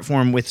my art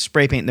form with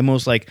spray paint, the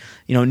most, like,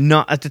 you know,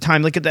 not at the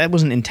time, like, that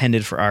wasn't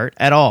intended for art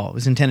at all. It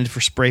was intended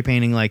for spray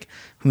painting, like,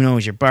 who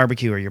knows, your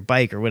barbecue or your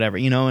bike or whatever,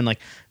 you know, and like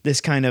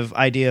this kind of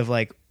idea of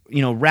like,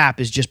 you know, rap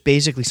is just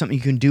basically something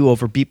you can do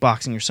over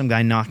beatboxing or some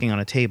guy knocking on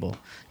a table,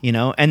 you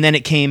know? And then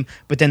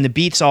but then the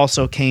beats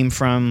also came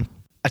from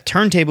a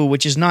turntable,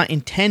 which is not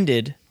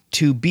intended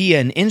to be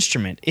an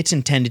instrument. It's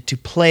intended to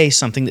play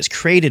something that's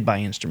created by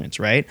instruments,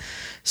 right?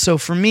 So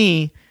for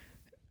me,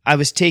 I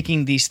was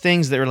taking these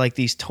things that are like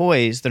these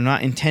toys, they're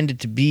not intended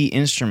to be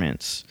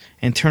instruments,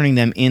 and turning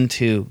them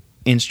into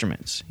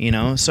instruments, you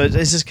know? So it's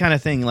this kind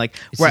of thing, like,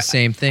 It's the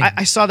same thing.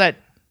 I saw that,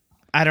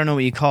 I don't know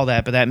what you call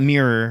that, but that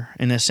mirror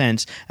in a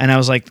sense. And I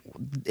was like,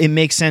 it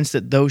makes sense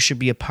that those should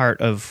be a part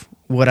of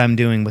what I'm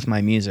doing with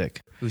my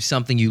music. It was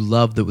something you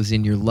loved that was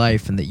in your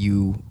life and that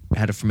you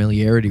had a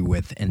familiarity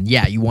with, and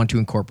yeah, you want to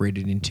incorporate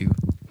it into your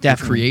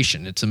Definitely.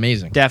 creation. It's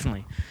amazing.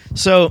 Definitely.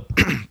 So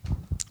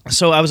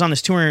I was on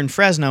this tour in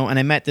Fresno, and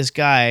I met this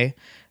guy,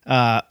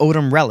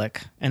 Odom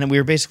Relic, and we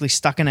were basically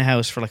stuck in a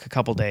house for like a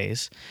couple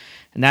days.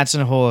 And that's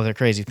a whole other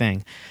crazy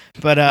thing.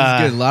 But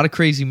It's good. A lot of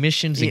crazy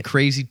missions and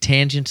crazy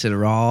tangents that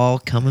are all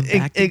coming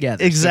back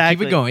together.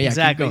 Exactly. So keep it going. Yeah,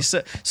 exactly. Keep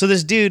going. So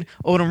this dude,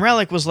 Odom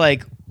Relic, was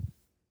like,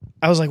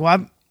 I was like,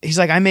 well, he's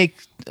like, I make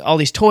all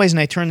these toys and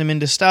I turn them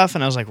into stuff.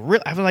 And I was like,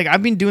 really? I was like,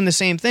 I've been doing the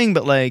same thing,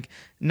 but like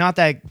not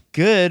that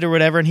good or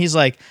whatever. And he's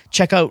like,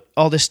 check out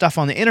all this stuff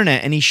on the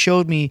internet. And he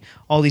showed me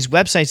all these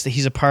websites that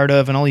he's a part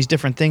of and all these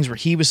different things where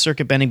he was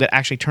circuit bending, but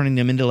actually turning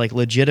them into like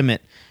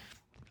legitimate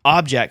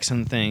objects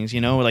and things,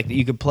 you know, like that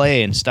you could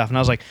play and stuff. And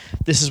I was like,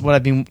 this is what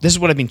I've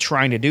been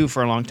trying to do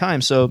for a long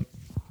time. So,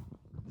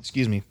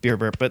 excuse me, beer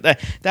burp, but that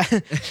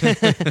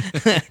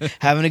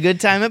having a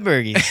good time at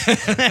Bergie's.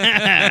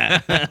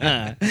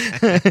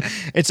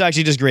 It's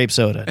actually just grape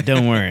soda.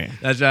 Don't worry.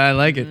 That's why I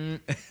like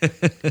it.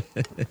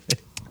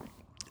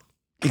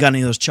 You got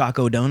any of those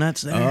Choco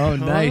donuts there? Oh,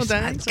 nice.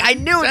 Thanks. I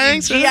knew it.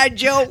 Thanks, G.I.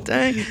 Joe.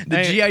 Dang.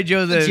 The G.I.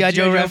 Joe, the G.I.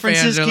 Joe fans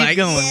references are keep like,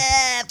 going.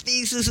 yeah,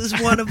 Thesis is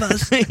one of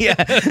us. Yeah.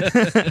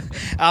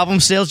 Album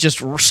sales just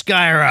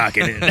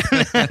skyrocketed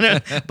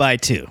by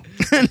 2.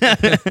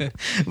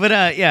 But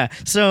yeah.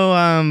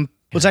 So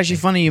what's actually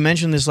funny, you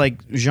mentioned this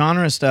like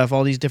genre stuff,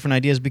 all these different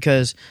ideas,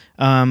 because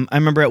I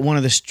remember at one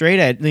of the straight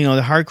edge, the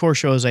hardcore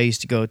shows I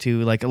used to go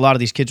to, like a lot of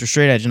these kids were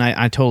straight edge, and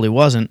I totally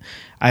wasn't.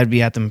 I'd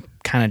be at them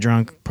kind of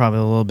drunk, probably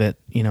a little bit,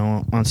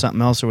 on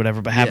something else or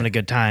whatever, but having a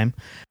good time.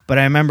 But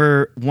I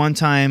remember one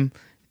time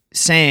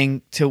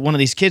saying to one of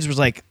these kids was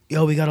like,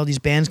 yo, we got all these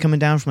bands coming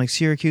down from like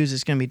Syracuse.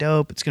 It's going to be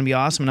dope. It's going to be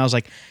awesome. And I was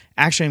like,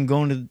 actually, I'm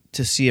going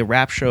to see a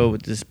rap show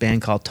with this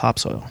band called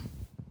Topsoil.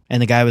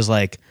 And the guy was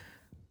like,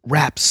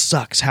 rap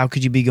sucks. How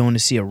could you be going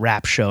to see a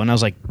rap show? And I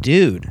was like,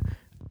 dude,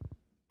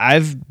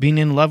 I've been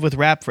in love with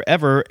rap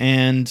forever,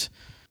 and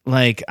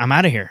like, I'm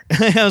out of here.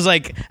 I was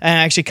like, and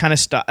I actually kind of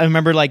stopped. I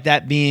remember like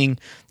that being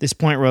this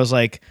point where I was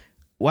like,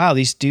 wow,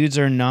 these dudes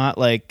are not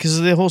like, because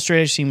the whole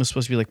straight edge scene was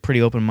supposed to be like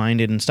pretty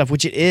open-minded and stuff,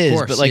 which it is. Of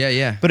course, but like,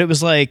 yeah. But it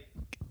was like,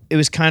 it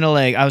was kind of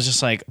like, I was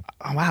just like,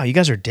 oh, wow, you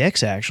guys are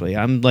dicks, actually.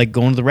 I'm like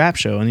going to the rap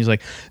show. And he's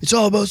like, it's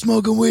all about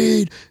smoking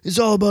weed. It's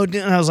all about...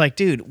 And I was like,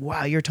 dude,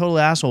 wow, you're a total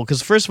asshole.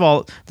 Because first of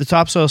all, the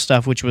Topsoil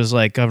stuff, which was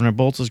like Governor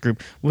Boltz's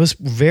group, was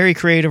very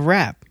creative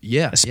rap.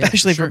 Yeah.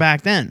 Especially for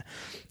back then.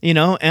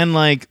 And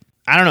like...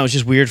 I don't know. It's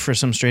just weird for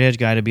some straight edge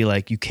guy to be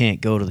like, you can't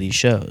go to these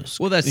shows.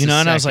 Well, that's and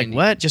I was like,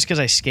 what? Just because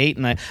I skate,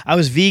 and I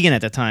was vegan at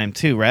the time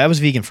too, right? I was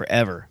vegan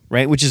forever,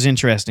 right? Which is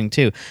interesting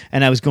too.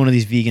 And I was going to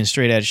these vegan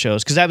straight edge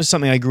shows because that was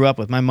something I grew up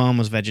with. My mom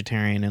was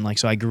vegetarian, and like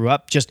so I grew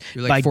up just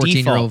You're by like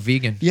 14-year-old default.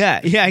 vegan. Yeah,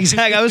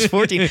 exactly. I was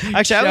 14.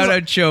 Actually, Shout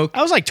out Choke.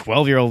 I was like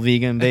 12-year-old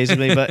vegan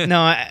basically, but no,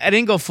 I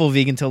didn't go full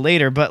vegan till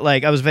later. But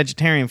like I was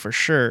vegetarian for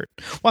sure.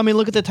 Well, I mean,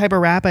 look at the type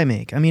of rap I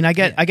make. I mean, I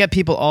get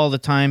people all the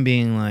time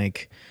being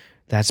like,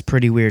 "That's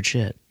pretty weird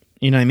shit."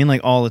 You know what I mean?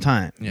 Like all the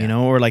time,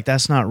 or like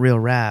that's not real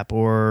rap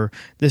or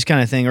this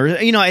kind of thing. Or,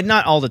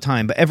 not all the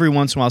time, but every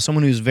once in a while,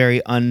 someone who's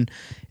very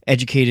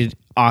uneducated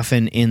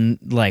often in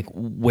like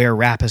where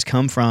rap has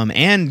come from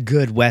and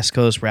good West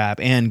Coast rap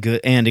and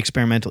good and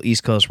experimental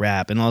East Coast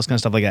rap and all this kind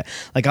of stuff like that.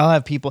 Like I'll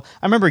have people,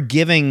 I remember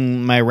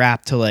giving my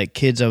rap to like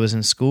kids I was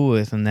in school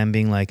with and them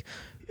being like,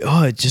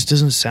 oh, it just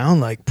doesn't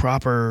sound like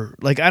proper.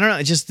 Like, I don't know.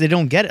 It's just, they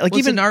don't get it. Like,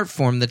 Even an art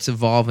form that's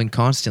evolving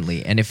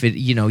constantly. And if it,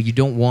 you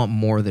don't want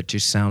more that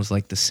just sounds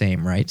like the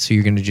same, right? So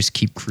you're going to just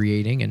keep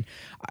creating. And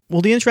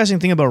well, the interesting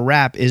thing about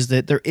rap is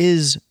that there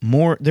is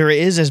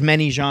as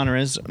many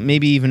genres,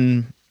 maybe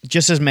even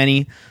just as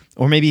many,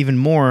 or maybe even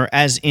more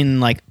as in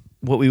like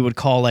what we would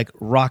call like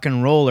rock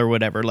and roll or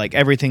whatever. Like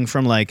everything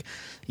from like,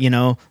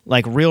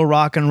 like real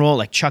rock and roll,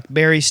 like Chuck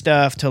Berry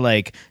stuff to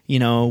like,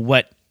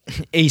 what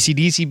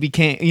AC/DC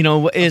became,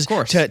 is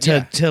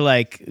to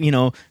like,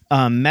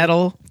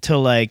 metal to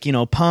like,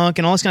 punk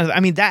and all this kind of. I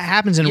mean, that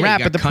happens in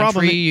rap, but the country,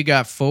 problem, you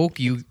got folk,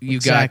 you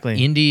Exactly. got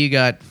indie, you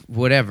got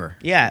whatever.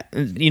 Yeah,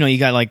 you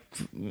got like,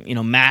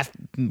 math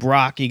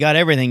rock, you got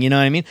everything. You know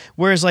what I mean?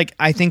 Whereas like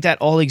I think that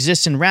all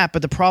exists in rap,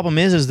 but the problem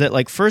is that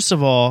like first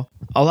of all,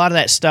 a lot of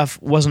that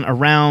stuff wasn't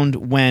around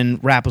when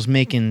rap was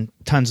making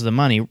tons of the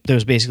money. There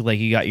was basically like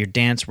you got your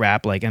dance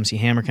rap, like MC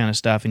Hammer kind of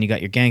stuff, and you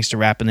got your gangster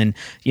rap, and then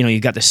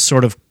you got this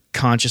sort of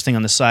conscious thing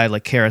on the side,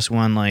 like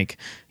KRS-One, like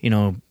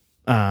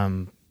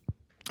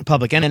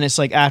Public Enemy. And it's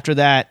like after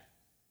that,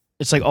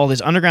 it's like all this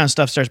underground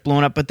stuff starts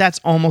blowing up. But that's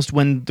almost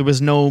when there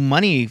was no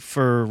money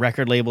for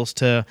record labels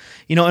to,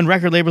 and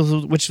record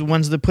labels, which are the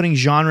ones that are putting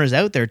genres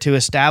out there to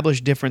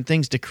establish different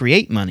things to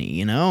create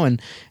money, and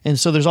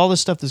so there's all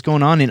this stuff that's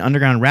going on in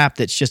underground rap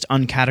that's just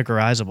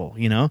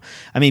uncategorizable.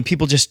 I mean,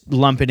 people just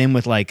lump it in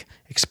with like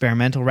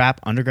experimental rap,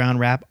 underground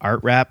rap,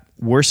 art rap,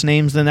 worse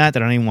names than that I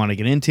don't even want to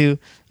get into.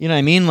 You know what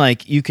I mean?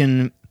 Like you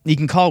can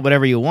call it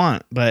whatever you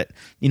want, but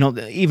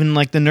even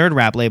like the nerd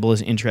rap label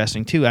is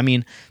interesting too. I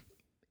mean,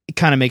 it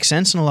kind of makes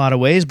sense in a lot of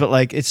ways, but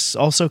like it's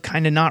also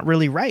kind of not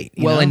really right.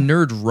 You know? And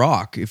nerd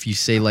rock, if you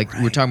say like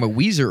we were talking about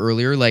Weezer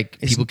earlier, like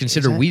people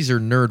consider Weezer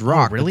nerd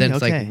rock, really? But then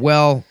it's like,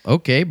 well,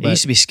 okay, but it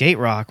used to be skate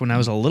rock when I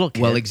was a little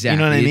kid. Well,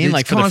 exactly. You know what I mean? It's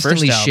like for the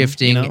constantly first album,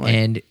 shifting, like,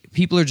 and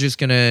people are just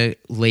gonna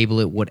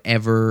label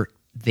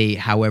it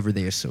however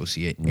they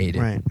associate it.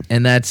 Right.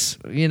 And that's,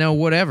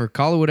 whatever.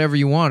 Call it whatever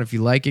you want. If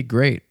you like it,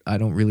 great. I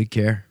don't really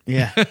care.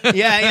 Yeah.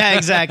 Yeah,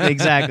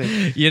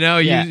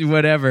 exactly.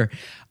 Whatever.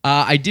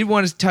 I did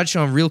want to touch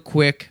on real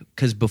quick,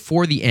 because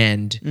before the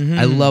end,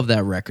 I love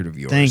that record of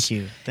yours. Thank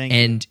you.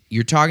 And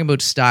you're talking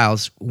about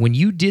styles. When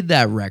you did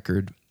that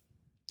record,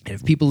 and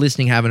if people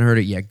listening haven't heard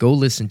it yet, go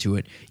listen to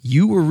it.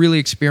 You were really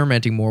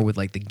experimenting more with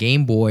like the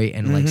Game Boy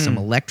and like some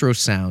electro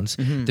sounds.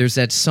 There's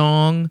that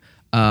song,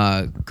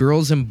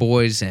 Girls and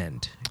Boys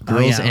End.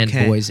 Boys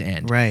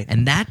End. Right.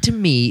 And that to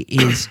me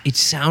is, it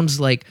sounds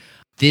like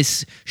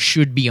this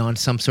should be on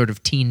some sort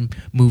of teen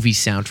movie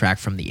soundtrack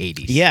from the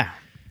 80s. Yeah.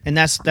 And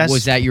that's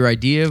was that your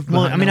idea?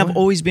 Well, I mean, I've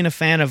always been a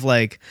fan of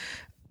like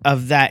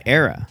of that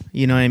era.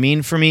 You know what I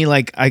mean? For me,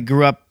 like, I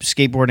grew up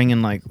skateboarding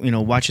and, like, you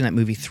know, watching that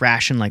movie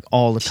Thrashing, like,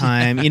 all the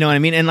time. You know what I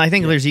mean? And I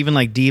think there's even,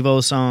 like,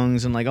 Devo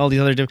songs and, like, all these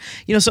other different,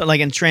 you know, so,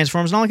 like, and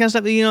Transformers and all that kind of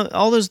stuff, you know,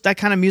 all those, that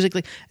kind of music.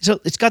 Like, so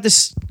it's got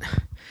this,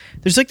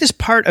 there's, like, this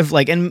part of,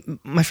 like, and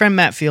my friend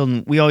Matt Field,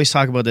 and we always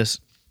talk about this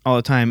all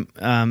the time,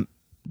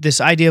 this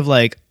idea of,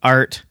 like,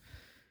 art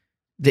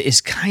that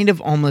is kind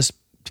of almost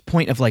the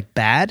point of, like,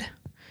 bad,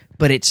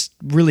 but it's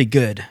really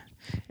good.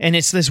 And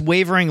it's this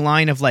wavering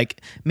line of,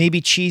 like,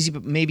 maybe cheesy,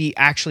 but maybe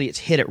actually it's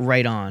hit it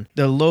right on.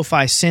 The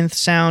lo-fi synth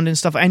sound and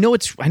stuff. I know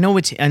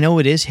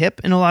it is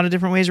hip in a lot of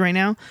different ways right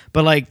now,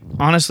 but, like,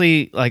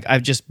 honestly, like,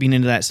 I've just been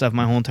into that stuff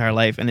my whole entire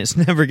life, and it's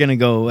never gonna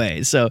go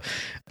away. So,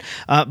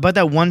 but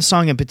that one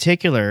song in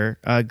particular,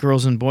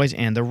 "Girls and Boys,"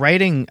 and the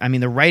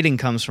writing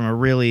comes from a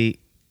really,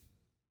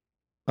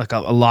 like, a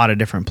lot of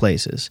different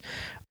places,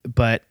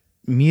 but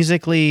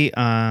musically,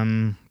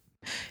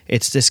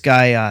 it's this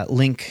guy,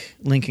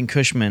 Lincoln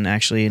Cushman,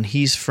 actually, and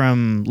he's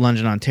from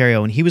London,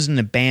 Ontario, and he was in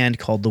a band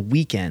called The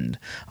Weeknd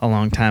a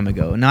long time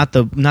ago. Not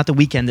the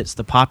Weeknd that's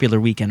the popular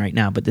Weeknd right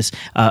now, but this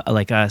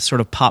like a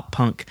sort of pop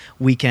punk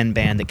weekend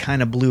band that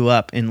kind of blew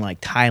up in, like,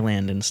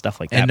 Thailand and stuff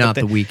like that. And not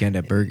the Weeknd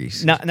at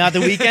Bergie's. Not the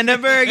Weeknd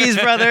at Bergie's,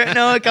 brother.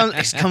 No,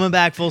 it's coming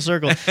back full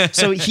circle.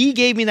 So he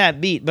gave me that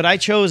beat, but I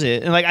chose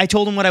it, and, like, I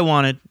told him what I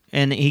wanted,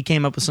 and he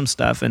came up with some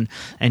stuff, and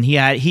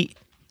he.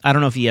 I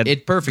don't know if he had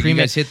it perfect. You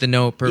guys hit the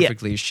note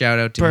perfectly. Yeah, shout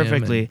out to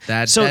perfectly. Him.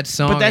 That song,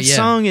 but that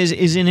song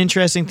is an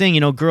interesting thing.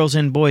 You know, "Girls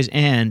and Boys,"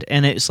 and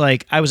it's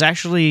like I was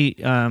actually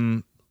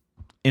in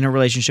a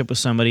relationship with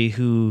somebody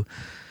who,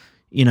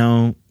 you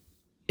know,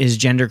 is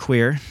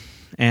genderqueer,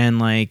 and,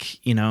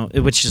 like, you know,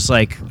 which is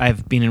like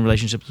I've been in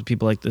relationships with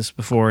people like this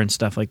before and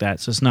stuff like that.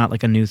 So it's not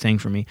like a new thing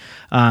for me.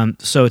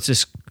 So it's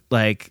this.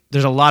 Like,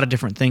 there's a lot of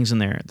different things in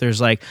there. There's,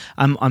 like,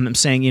 I'm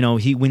saying, you know,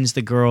 he wins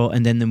the girl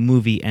and then the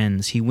movie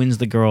ends. He wins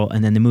the girl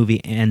and then the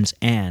movie ends,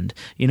 and,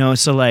 you know,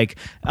 so, like,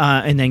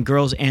 and then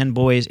girls and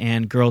boys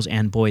and girls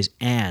and boys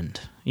and,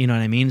 you know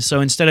what I mean?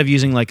 So instead of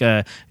using, like,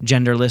 a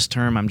genderless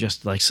term, I'm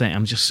just, like,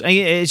 saying,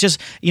 it's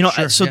just, you know,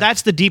 sure, so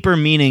that's the deeper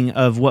meaning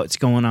of what's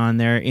going on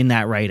there in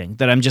that writing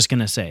that I'm just going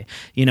to say,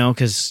 you know,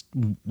 because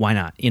why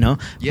not, you know?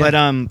 Yeah.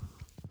 But,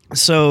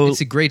 so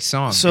it's a great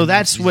song. So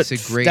that's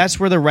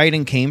where the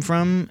writing came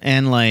from,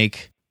 and,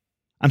 like,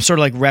 I'm sort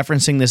of, like,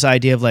 referencing this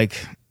idea of,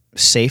 like,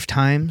 safe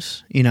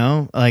times, you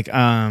know, like,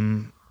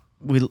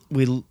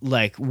 we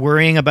like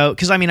worrying about,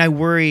 because I mean I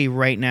worry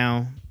right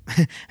now,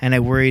 and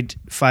I worried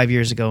 5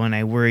 years ago, and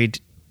I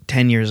worried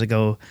 10 years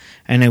ago,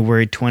 and I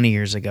worried 20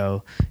 years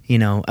ago, you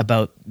know,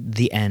 about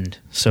the end.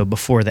 So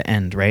before the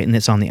end, right? And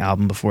it's on the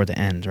album Before the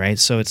End, right?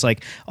 So it's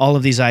like all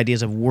of these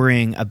ideas of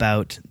worrying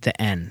about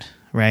the end.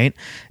 Right,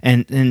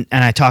 and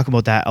I talk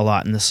about that a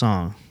lot in the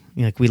song.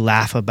 You know, like, we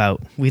laugh,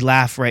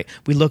 right?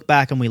 We look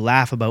back and we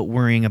laugh about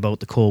worrying about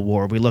the Cold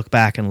War. We look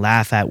back and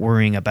laugh at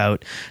worrying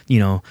about, you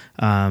know,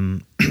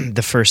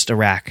 the first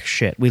Iraq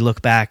shit. We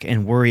look back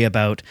and worry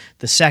about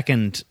the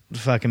second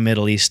fucking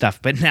Middle East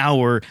stuff. But now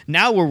we're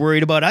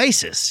worried about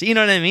ISIS. You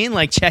know what I mean?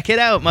 Like, check it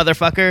out,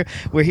 motherfucker.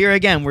 We're here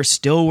again. We're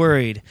still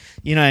worried.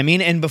 You know what I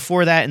mean? And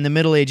before that, in the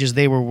Middle Ages,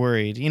 they were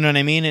worried. You know what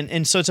I mean?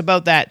 And so it's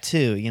about that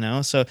too. You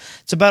know, so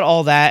it's about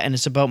all that, and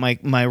it's about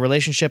my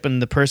relationship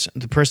and the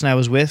person I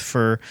was with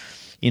for,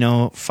 you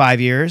know,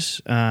 5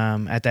 years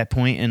at that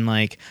point. And,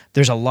 like,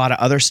 there's a lot of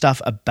other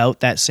stuff about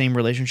that same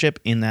relationship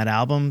in that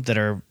album that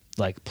are,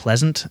 like,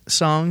 pleasant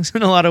songs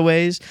in a lot of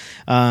ways.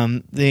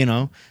 You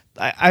know,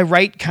 I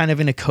write kind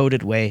of in a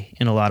coded way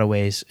in a lot of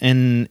ways,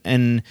 and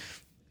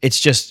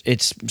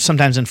it's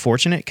sometimes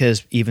unfortunate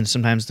because even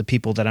sometimes the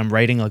people that I'm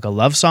writing, like, a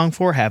love song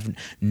for have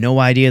no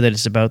idea that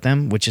it's about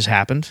them, which has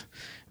happened.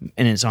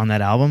 And it's on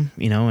that album,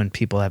 you know, and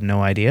people have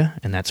no idea,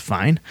 and that's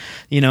fine,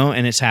 you know,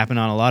 and it's happened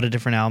on a lot of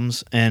different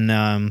albums. And,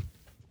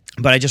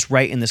 but I just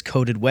write in this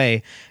coded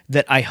way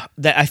that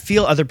I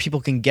feel other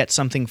people can get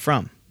something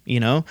from, you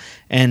know,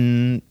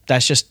 and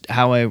that's just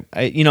how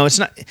I you know, it's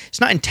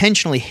not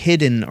intentionally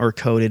hidden or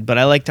coded, but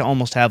I like to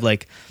almost have,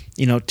 like,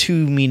 you know,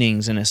 two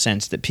meanings in a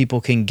sense that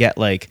people can get,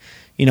 like,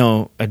 you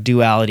know, a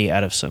duality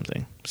out of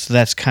something. So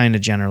that's kind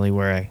of generally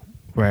where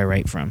I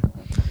write from.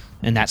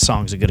 And that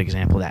song's a good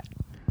example of that.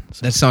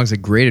 So. That song's a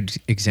great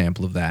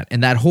example of that.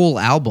 And that whole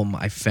album,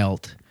 I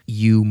felt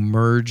you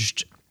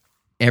merged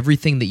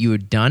everything that you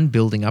had done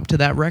building up to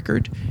that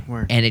record.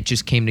 Word. And it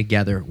just came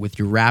together with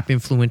your rap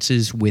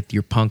influences, with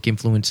your punk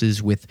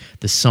influences, with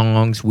the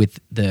songs, with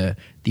the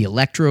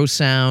electro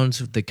sounds,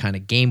 the kind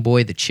of Game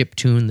Boy, the chip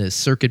tune, the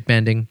circuit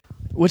bending.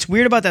 What's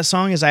weird about that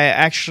song is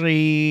I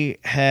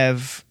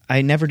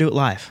never do it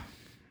live.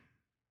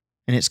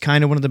 And it's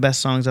kind of one of the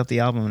best songs off the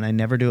album, and I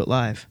never do it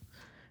live.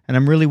 And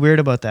I'm really weird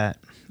about that.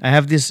 I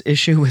have this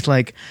issue with,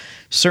 like,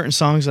 certain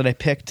songs that I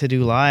pick to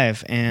do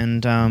live,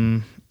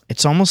 and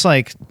it's almost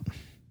like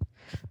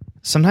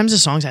sometimes the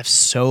songs have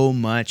so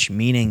much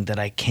meaning that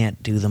I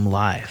can't do them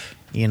live.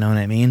 You know what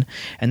I mean?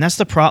 And that's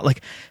the problem.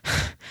 Like,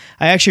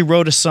 I actually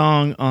wrote a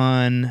song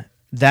on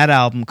that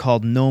album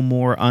called No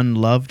More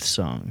Unloved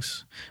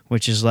Songs,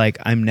 which is like,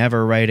 I'm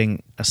never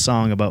writing a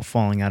song about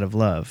falling out of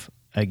love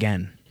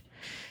again.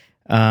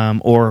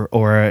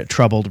 or a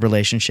troubled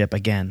relationship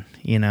again,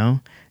 you know?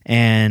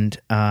 And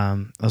I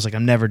was like,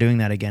 I'm never doing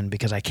that again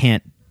because I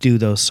can't do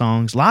those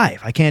songs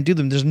live. I can't do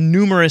them. There's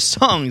numerous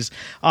songs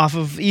off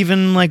of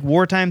even like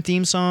wartime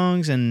theme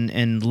songs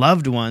and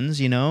loved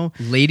ones, you know?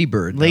 Lady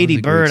Bird.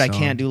 Lady Bird, I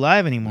can't do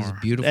live anymore. It's a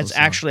beautiful That's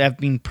song. actually, I've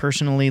been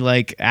personally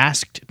like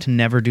asked to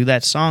never do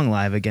that song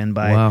live again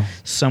by Wow.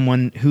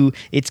 someone who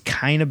it's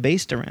kind of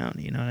based around,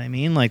 you know what I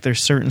mean? Like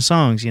there's certain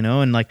songs, you know,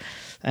 and like,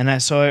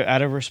 so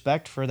out of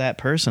respect for that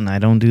person, I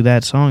don't do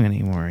that song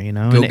anymore, you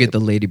know? Go And get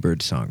the Lady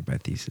Bird song by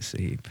Thesis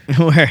Sahib.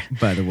 where,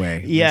 By the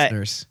way, yeah,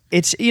 listeners.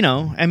 it's, you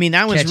know, I mean,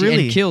 that was Catchy.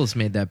 really And Kills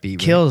made that beat.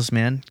 Right? kills,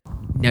 man.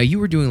 Now you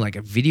were doing like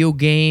a video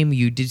game.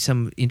 You did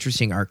some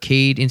interesting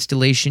arcade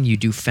installation. You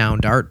do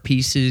found art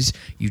pieces.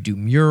 You do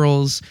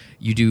murals.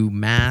 You do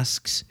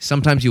masks.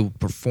 Sometimes you'll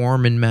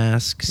perform in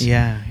masks.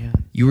 Yeah.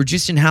 You were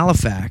just in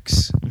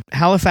Halifax.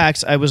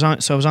 Halifax, I was on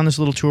this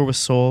little tour with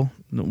Soul,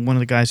 one of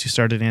the guys who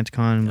started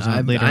Anticon and was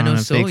on later I know on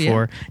Soul, Big yeah.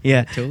 Four.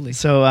 Yeah, Totally.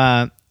 So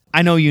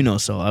I know you know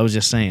Soul. I was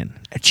just saying,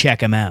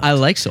 check him out. I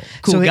like Soul.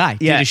 Cool So, guy.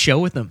 yeah. Did a show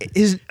with him.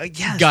 His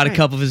yeah, Got that's a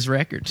couple of his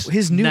records.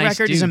 His new Nice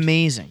record is dude.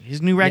 amazing.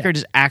 His new record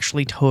is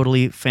actually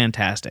totally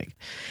fantastic.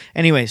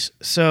 Anyways,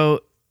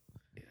 so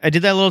I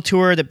did that little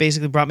tour that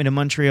basically brought me to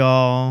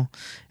Montreal,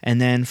 and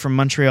then from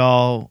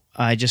Montreal,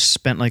 I just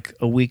spent like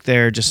a week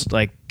there, just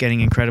like getting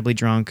incredibly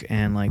drunk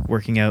and like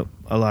working out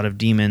a lot of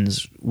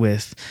demons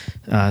with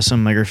some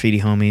of my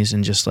graffiti homies,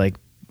 and just like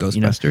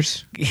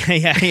Ghostbusters.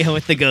 yeah,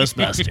 with the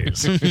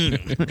Ghostbusters.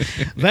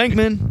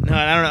 Bankman. No,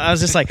 I don't know. I was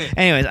just like,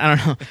 anyways, I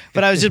don't know.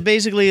 But I was just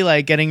basically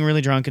like getting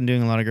really drunk and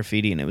doing a lot of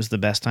graffiti, and it was the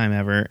best time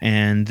ever.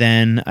 And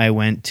then I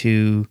went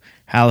to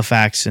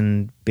Halifax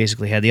and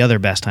basically had the other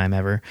best time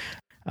ever.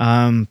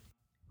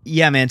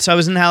 Yeah, man. So I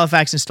was in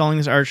Halifax installing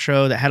this art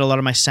show that had a lot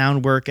of my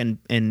sound work and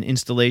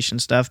installation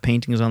stuff.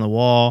 Paintings on the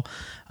wall.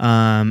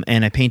 And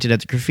I painted at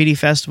the graffiti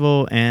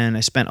festival, and I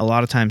spent a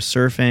lot of time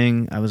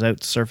surfing. I was out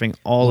surfing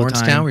all the time.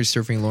 Lawrencetown? Were you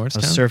surfing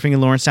Lawrencetown? I was surfing in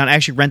Lawrencetown. I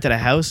actually rented a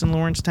house in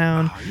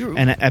Lawrencetown,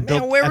 and I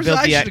built. where I was built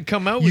I? the- Should have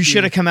come out with You you.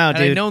 should have come out,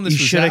 Had I dude. known this You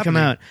was should have come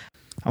happening.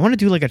 out. I want to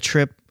do like a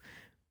trip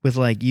with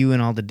like you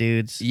and all the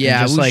dudes. Yeah,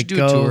 and just we like should do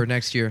go a tour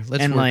next year.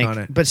 Let's and work like, on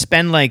it. but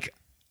spend like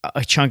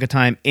a chunk of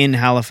time in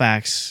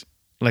Halifax,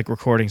 like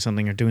recording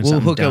something or doing We'll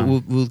something. hook up.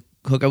 dumb. We'll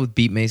hook up with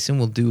Beat Mason.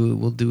 We'll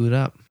do it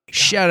up.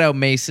 Shout out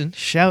Mason.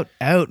 Shout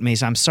out,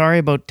 Mason. I'm sorry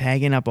about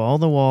tagging up all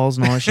the walls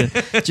and all that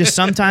shit. Just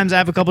sometimes I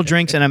have a couple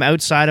drinks and I'm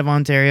outside of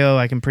Ontario.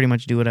 I can pretty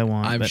much do what I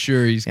want. I'm but-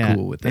 sure he's yeah,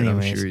 cool with it.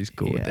 anyways, I'm sure he's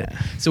cool with it.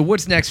 yeah. So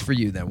what's next for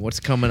you then? What's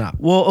coming up?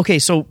 Well, okay,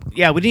 so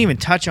yeah, we didn't even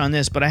touch on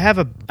this, but I have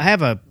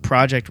a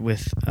project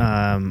with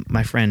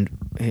my friend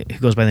who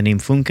goes by the name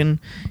Funken.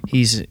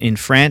 He's in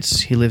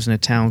France. He lives in a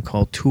town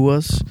called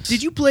Tours.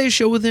 Did you play a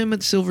show with him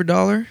at Silver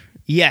Dollar?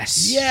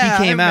 Yes, Yeah,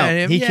 he came I out. met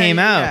him. He Yeah, came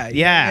yeah, out.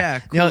 yeah, Yeah,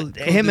 cool- You know,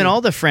 cool him dude. and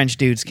all the French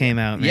dudes came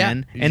out,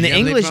 man, and the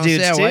Jean-Luc English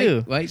dudes Français,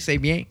 too. Ouais, c'est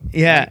bien.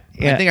 Yeah,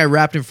 yeah. I think I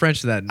rapped in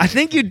French to that. I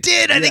think you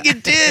did. I think you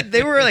did.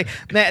 They were like,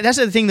 man, that's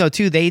the thing though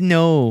too. They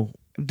know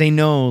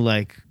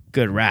like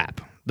good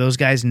rap. Those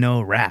guys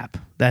know rap.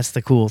 That's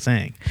the cool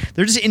thing.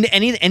 They're just into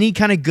any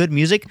kind of good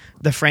music.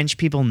 The French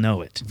people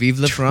know it. Vive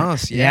la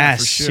France. Yeah,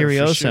 Yes, for sure, for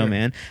Serioso, sure.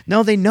 man.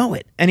 No, they know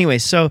it. Anyway,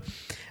 so,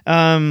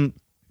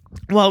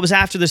 well, it was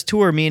after this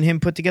tour, me and him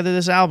put together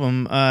this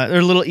album, or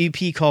a little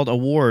EP called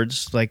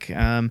Awards, like,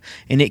 and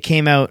it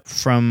came out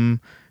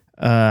from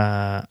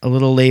a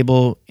little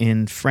label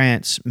in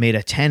France, made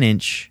a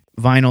 10-inch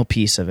vinyl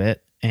piece of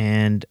it,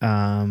 and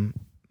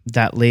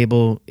that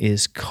label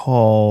is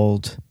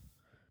called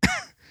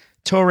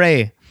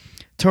Torre.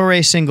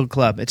 Torre Single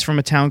Club. It's from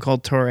a town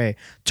called Torre.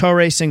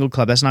 Torre Single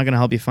Club. That's not going to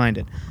help you find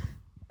it.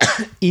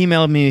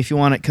 Email me if you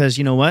want it, because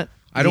you know what?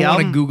 I don't The want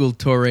to album- Google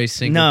Torre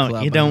Single No,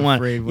 Club. you don't I'm want.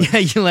 afraid when- Yeah,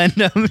 you'll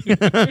end up.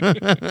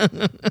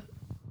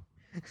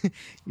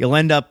 You'll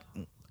end up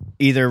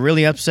either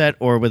really upset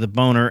or with a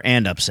boner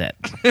and upset.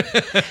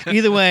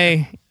 Either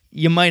way,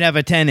 you might have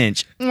a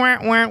 10-inch. Wah,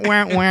 wah,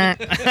 wah, wah.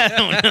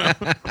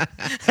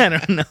 I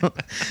don't know.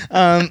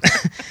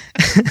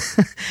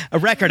 A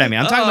record. I mean,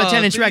 I'm talking about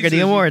 10-inch record.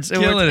 The awards.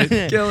 Killing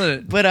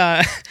it.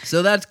 But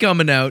So that's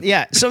coming out.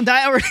 yeah. So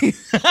that already.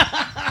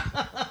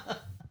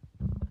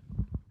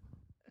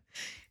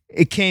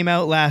 It came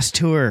out last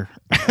tour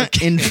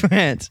in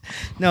France.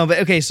 No, but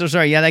okay, so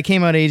sorry. Yeah, that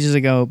came out ages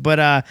ago.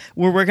 But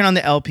we're working on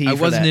the LP. I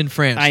for wasn't that. in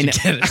France I to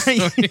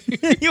know.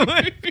 get it. You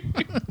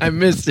were- I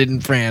missed it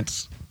in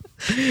France.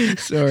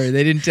 Sorry,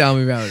 they didn't tell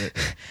me about it.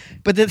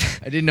 But the,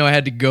 I didn't know I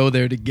had to go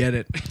there to get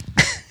it.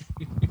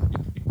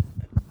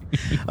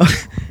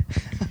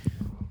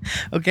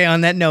 okay,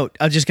 on that note,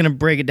 I'm just gonna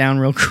break it down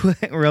real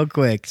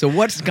quick. So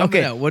what's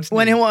coming out? What's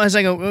when new? it was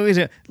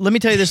like, let me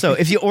tell you this though.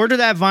 If you order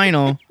that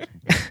vinyl.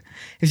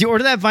 If you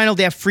order that vinyl,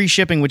 they have free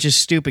shipping, which is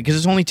stupid because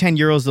it's only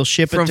 €10. They'll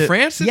ship From it to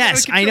France? That's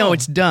Yes, out of I know control.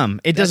 it's dumb.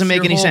 It doesn't make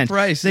your any whole sense.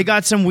 price. They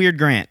got some weird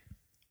grant.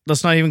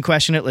 Let's not even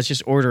question it. Let's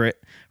just order it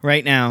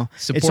right now.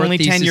 It's Support only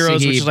Thesis €10,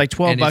 which Sahib is like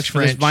 $12 and his for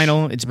this French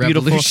vinyl. It's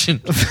beautiful.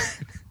 Revolution.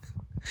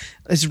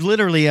 It's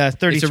literally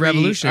 33. It's a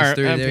revolution. It's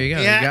 30, there you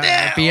go. Yeah, You got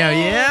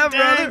RPM. Yeah,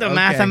 brother. The Okay.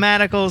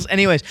 mathematicals.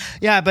 Anyways,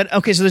 yeah, but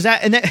okay, so there's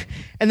that,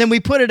 and then we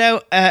put it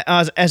out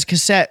as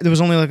cassette. There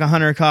was only like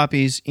 100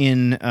 copies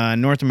in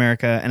North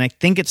America, and I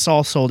think it's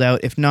all sold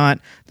out. If not,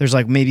 there's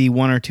like maybe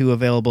 1 or 2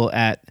 available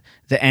at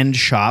the End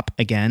Shop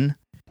again.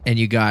 And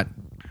you got,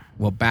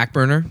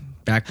 Backburner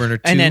 2.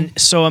 And then,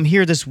 so I'm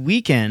here this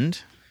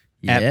weekend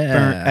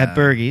at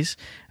Bergie's.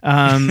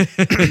 Yeah.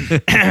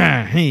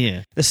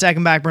 The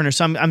second Backburner.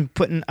 So I'm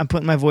putting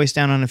my voice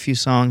down on a few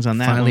songs on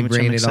that Finally one, which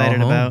I'm bringing it all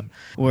excited home. about.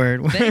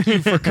 Word. Thank you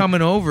for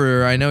coming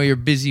over. I know you're a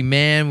busy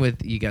man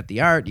you got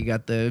the art, you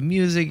got the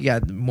music, you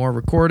got more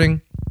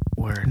recording.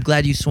 I'm Word.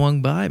 glad you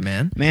swung by,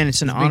 man. Man,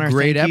 it's an It's been honor.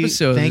 great Thank you.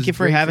 episode. Thank It's you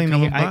for great for having me.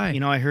 coming by.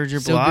 I heard your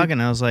So blog good.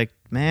 and I was like,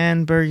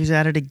 man, Bergie's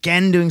at it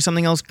again doing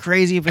something else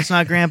crazy. If it's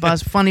not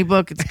Grandpa's funny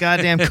book, it's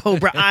goddamn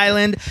Cobra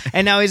Island.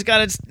 And now he's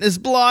got his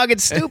blog.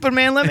 It's stupid,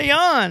 man. Let me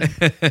on.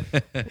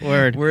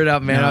 Word.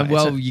 Up, man.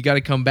 No, You got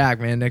to come back,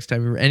 man.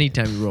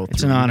 Anytime you roll through.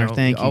 It's an honor.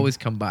 Thank you. Always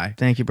come by.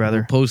 Thank you,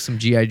 brother. Post some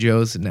GI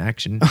Joes in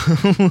action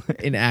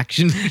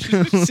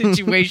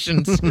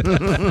situations.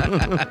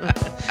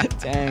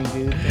 Dang,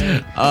 dude.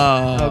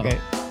 Okay.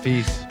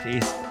 Peace.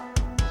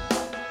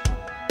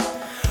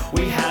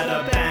 We had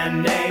a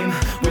band name,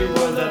 we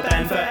were the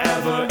band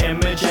Forever.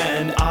 Image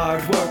and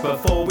artwork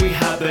before we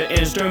had the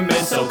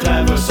instruments. So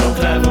clever,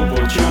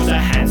 we'll choose a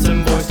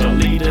handsome voice to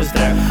lead us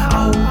there.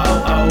 Oh,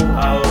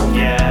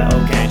 yeah,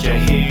 oh, can't you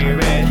hear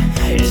it?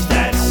 It's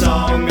that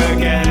song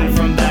again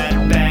from that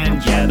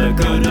band. Yeah, the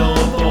good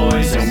old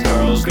boys and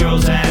girls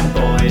and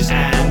boys.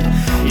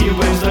 And he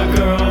wins the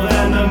girl,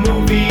 then the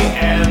movie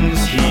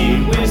ends.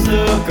 He wins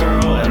the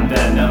girl, and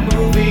then the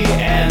movie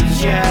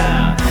ends,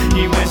 yeah.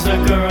 He wins the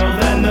girl,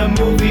 then the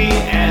movie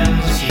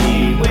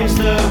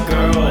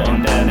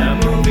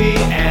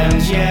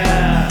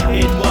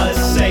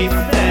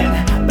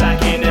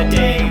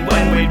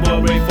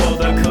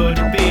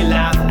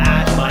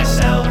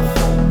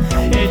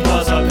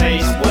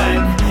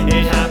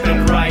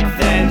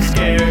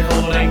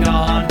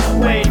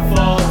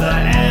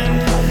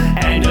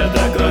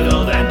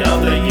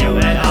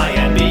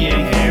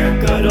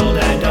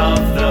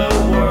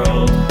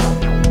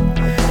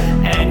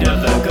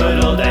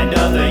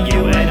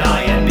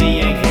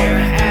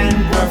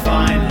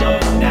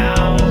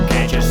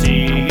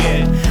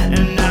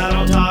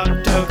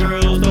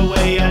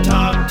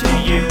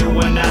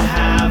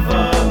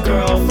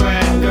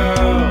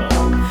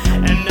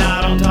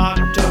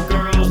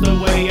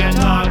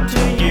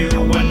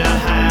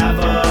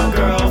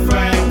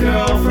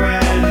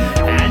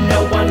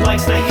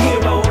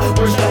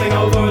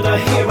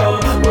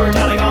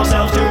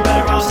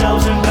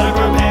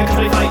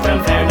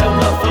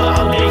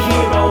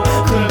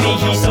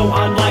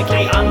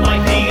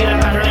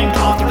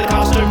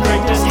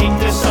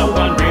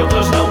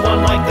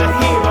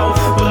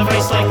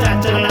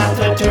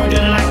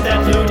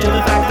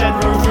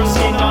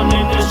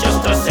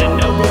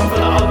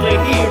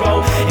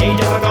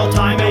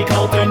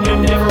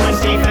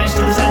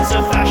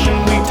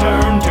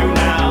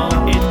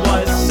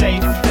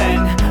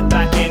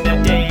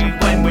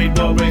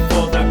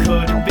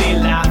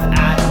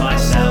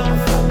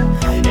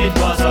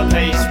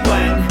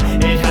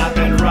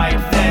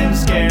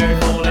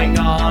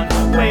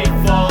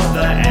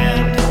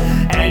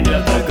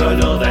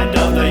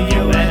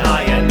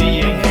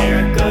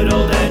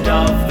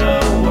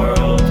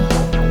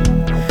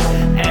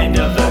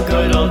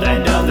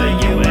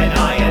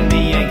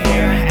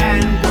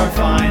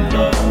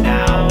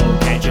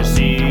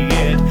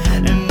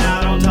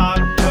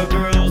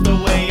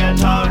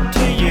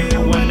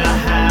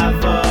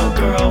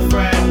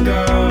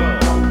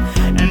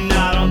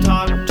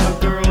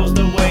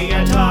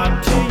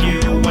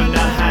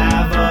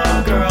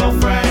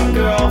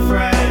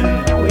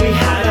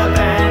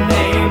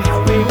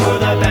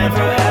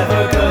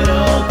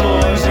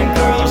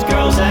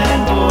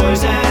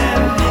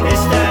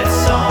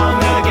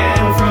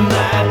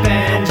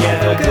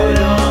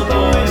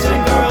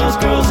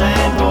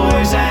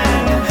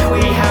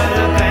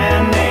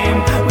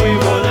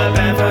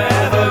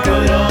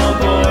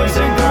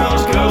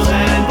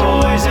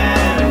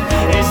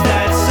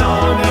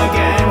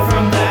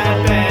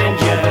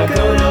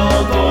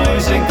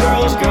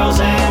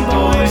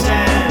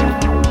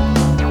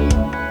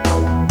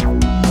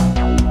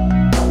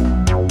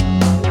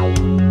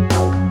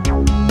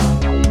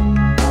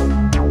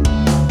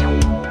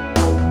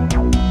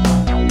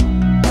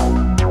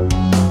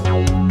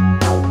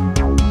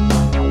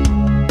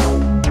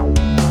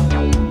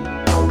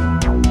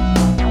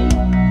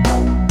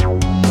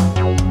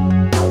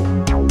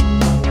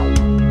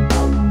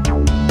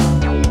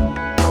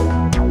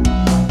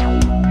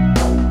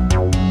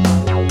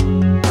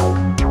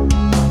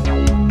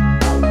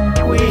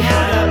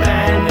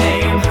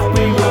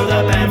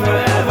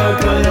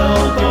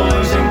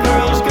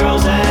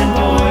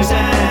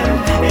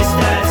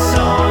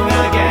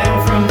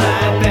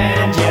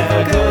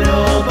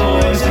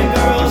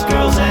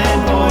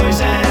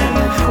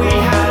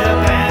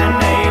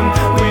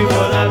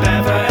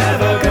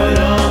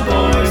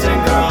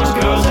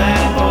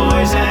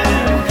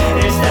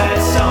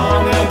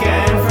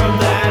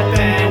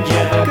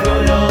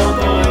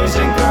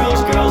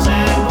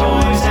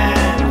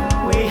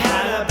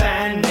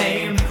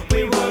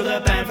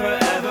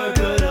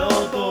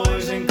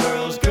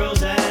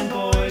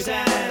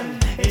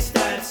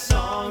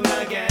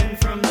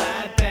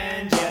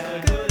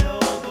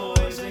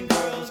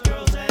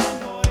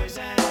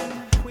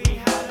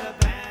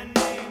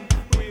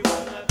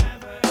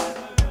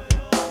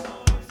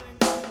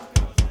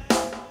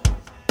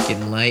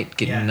getting light,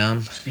 getting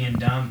numb. Just being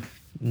dumb.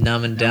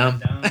 Numb and dumb.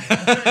 Dumb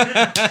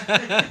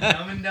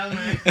and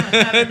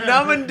dumber.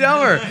 Numb and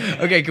dumber.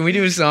 Okay, can we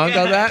do a song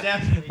called that?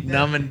 Definitely.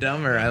 Numb and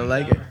dumber. I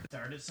like it.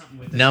 Started something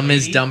with Numb a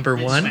is lady, dumber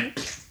it one.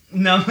 went,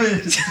 Numb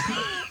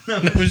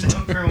is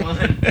dumber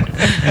one.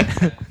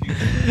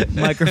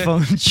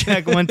 Microphone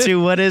check 1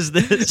 2. What is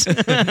this?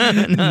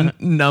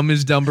 Numb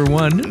is dumber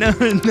one.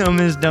 Numb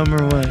is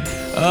dumber one.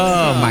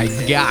 Oh my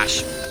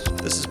gosh.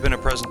 This has been a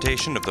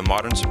presentation of the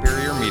Modern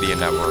Superior Media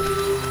Network.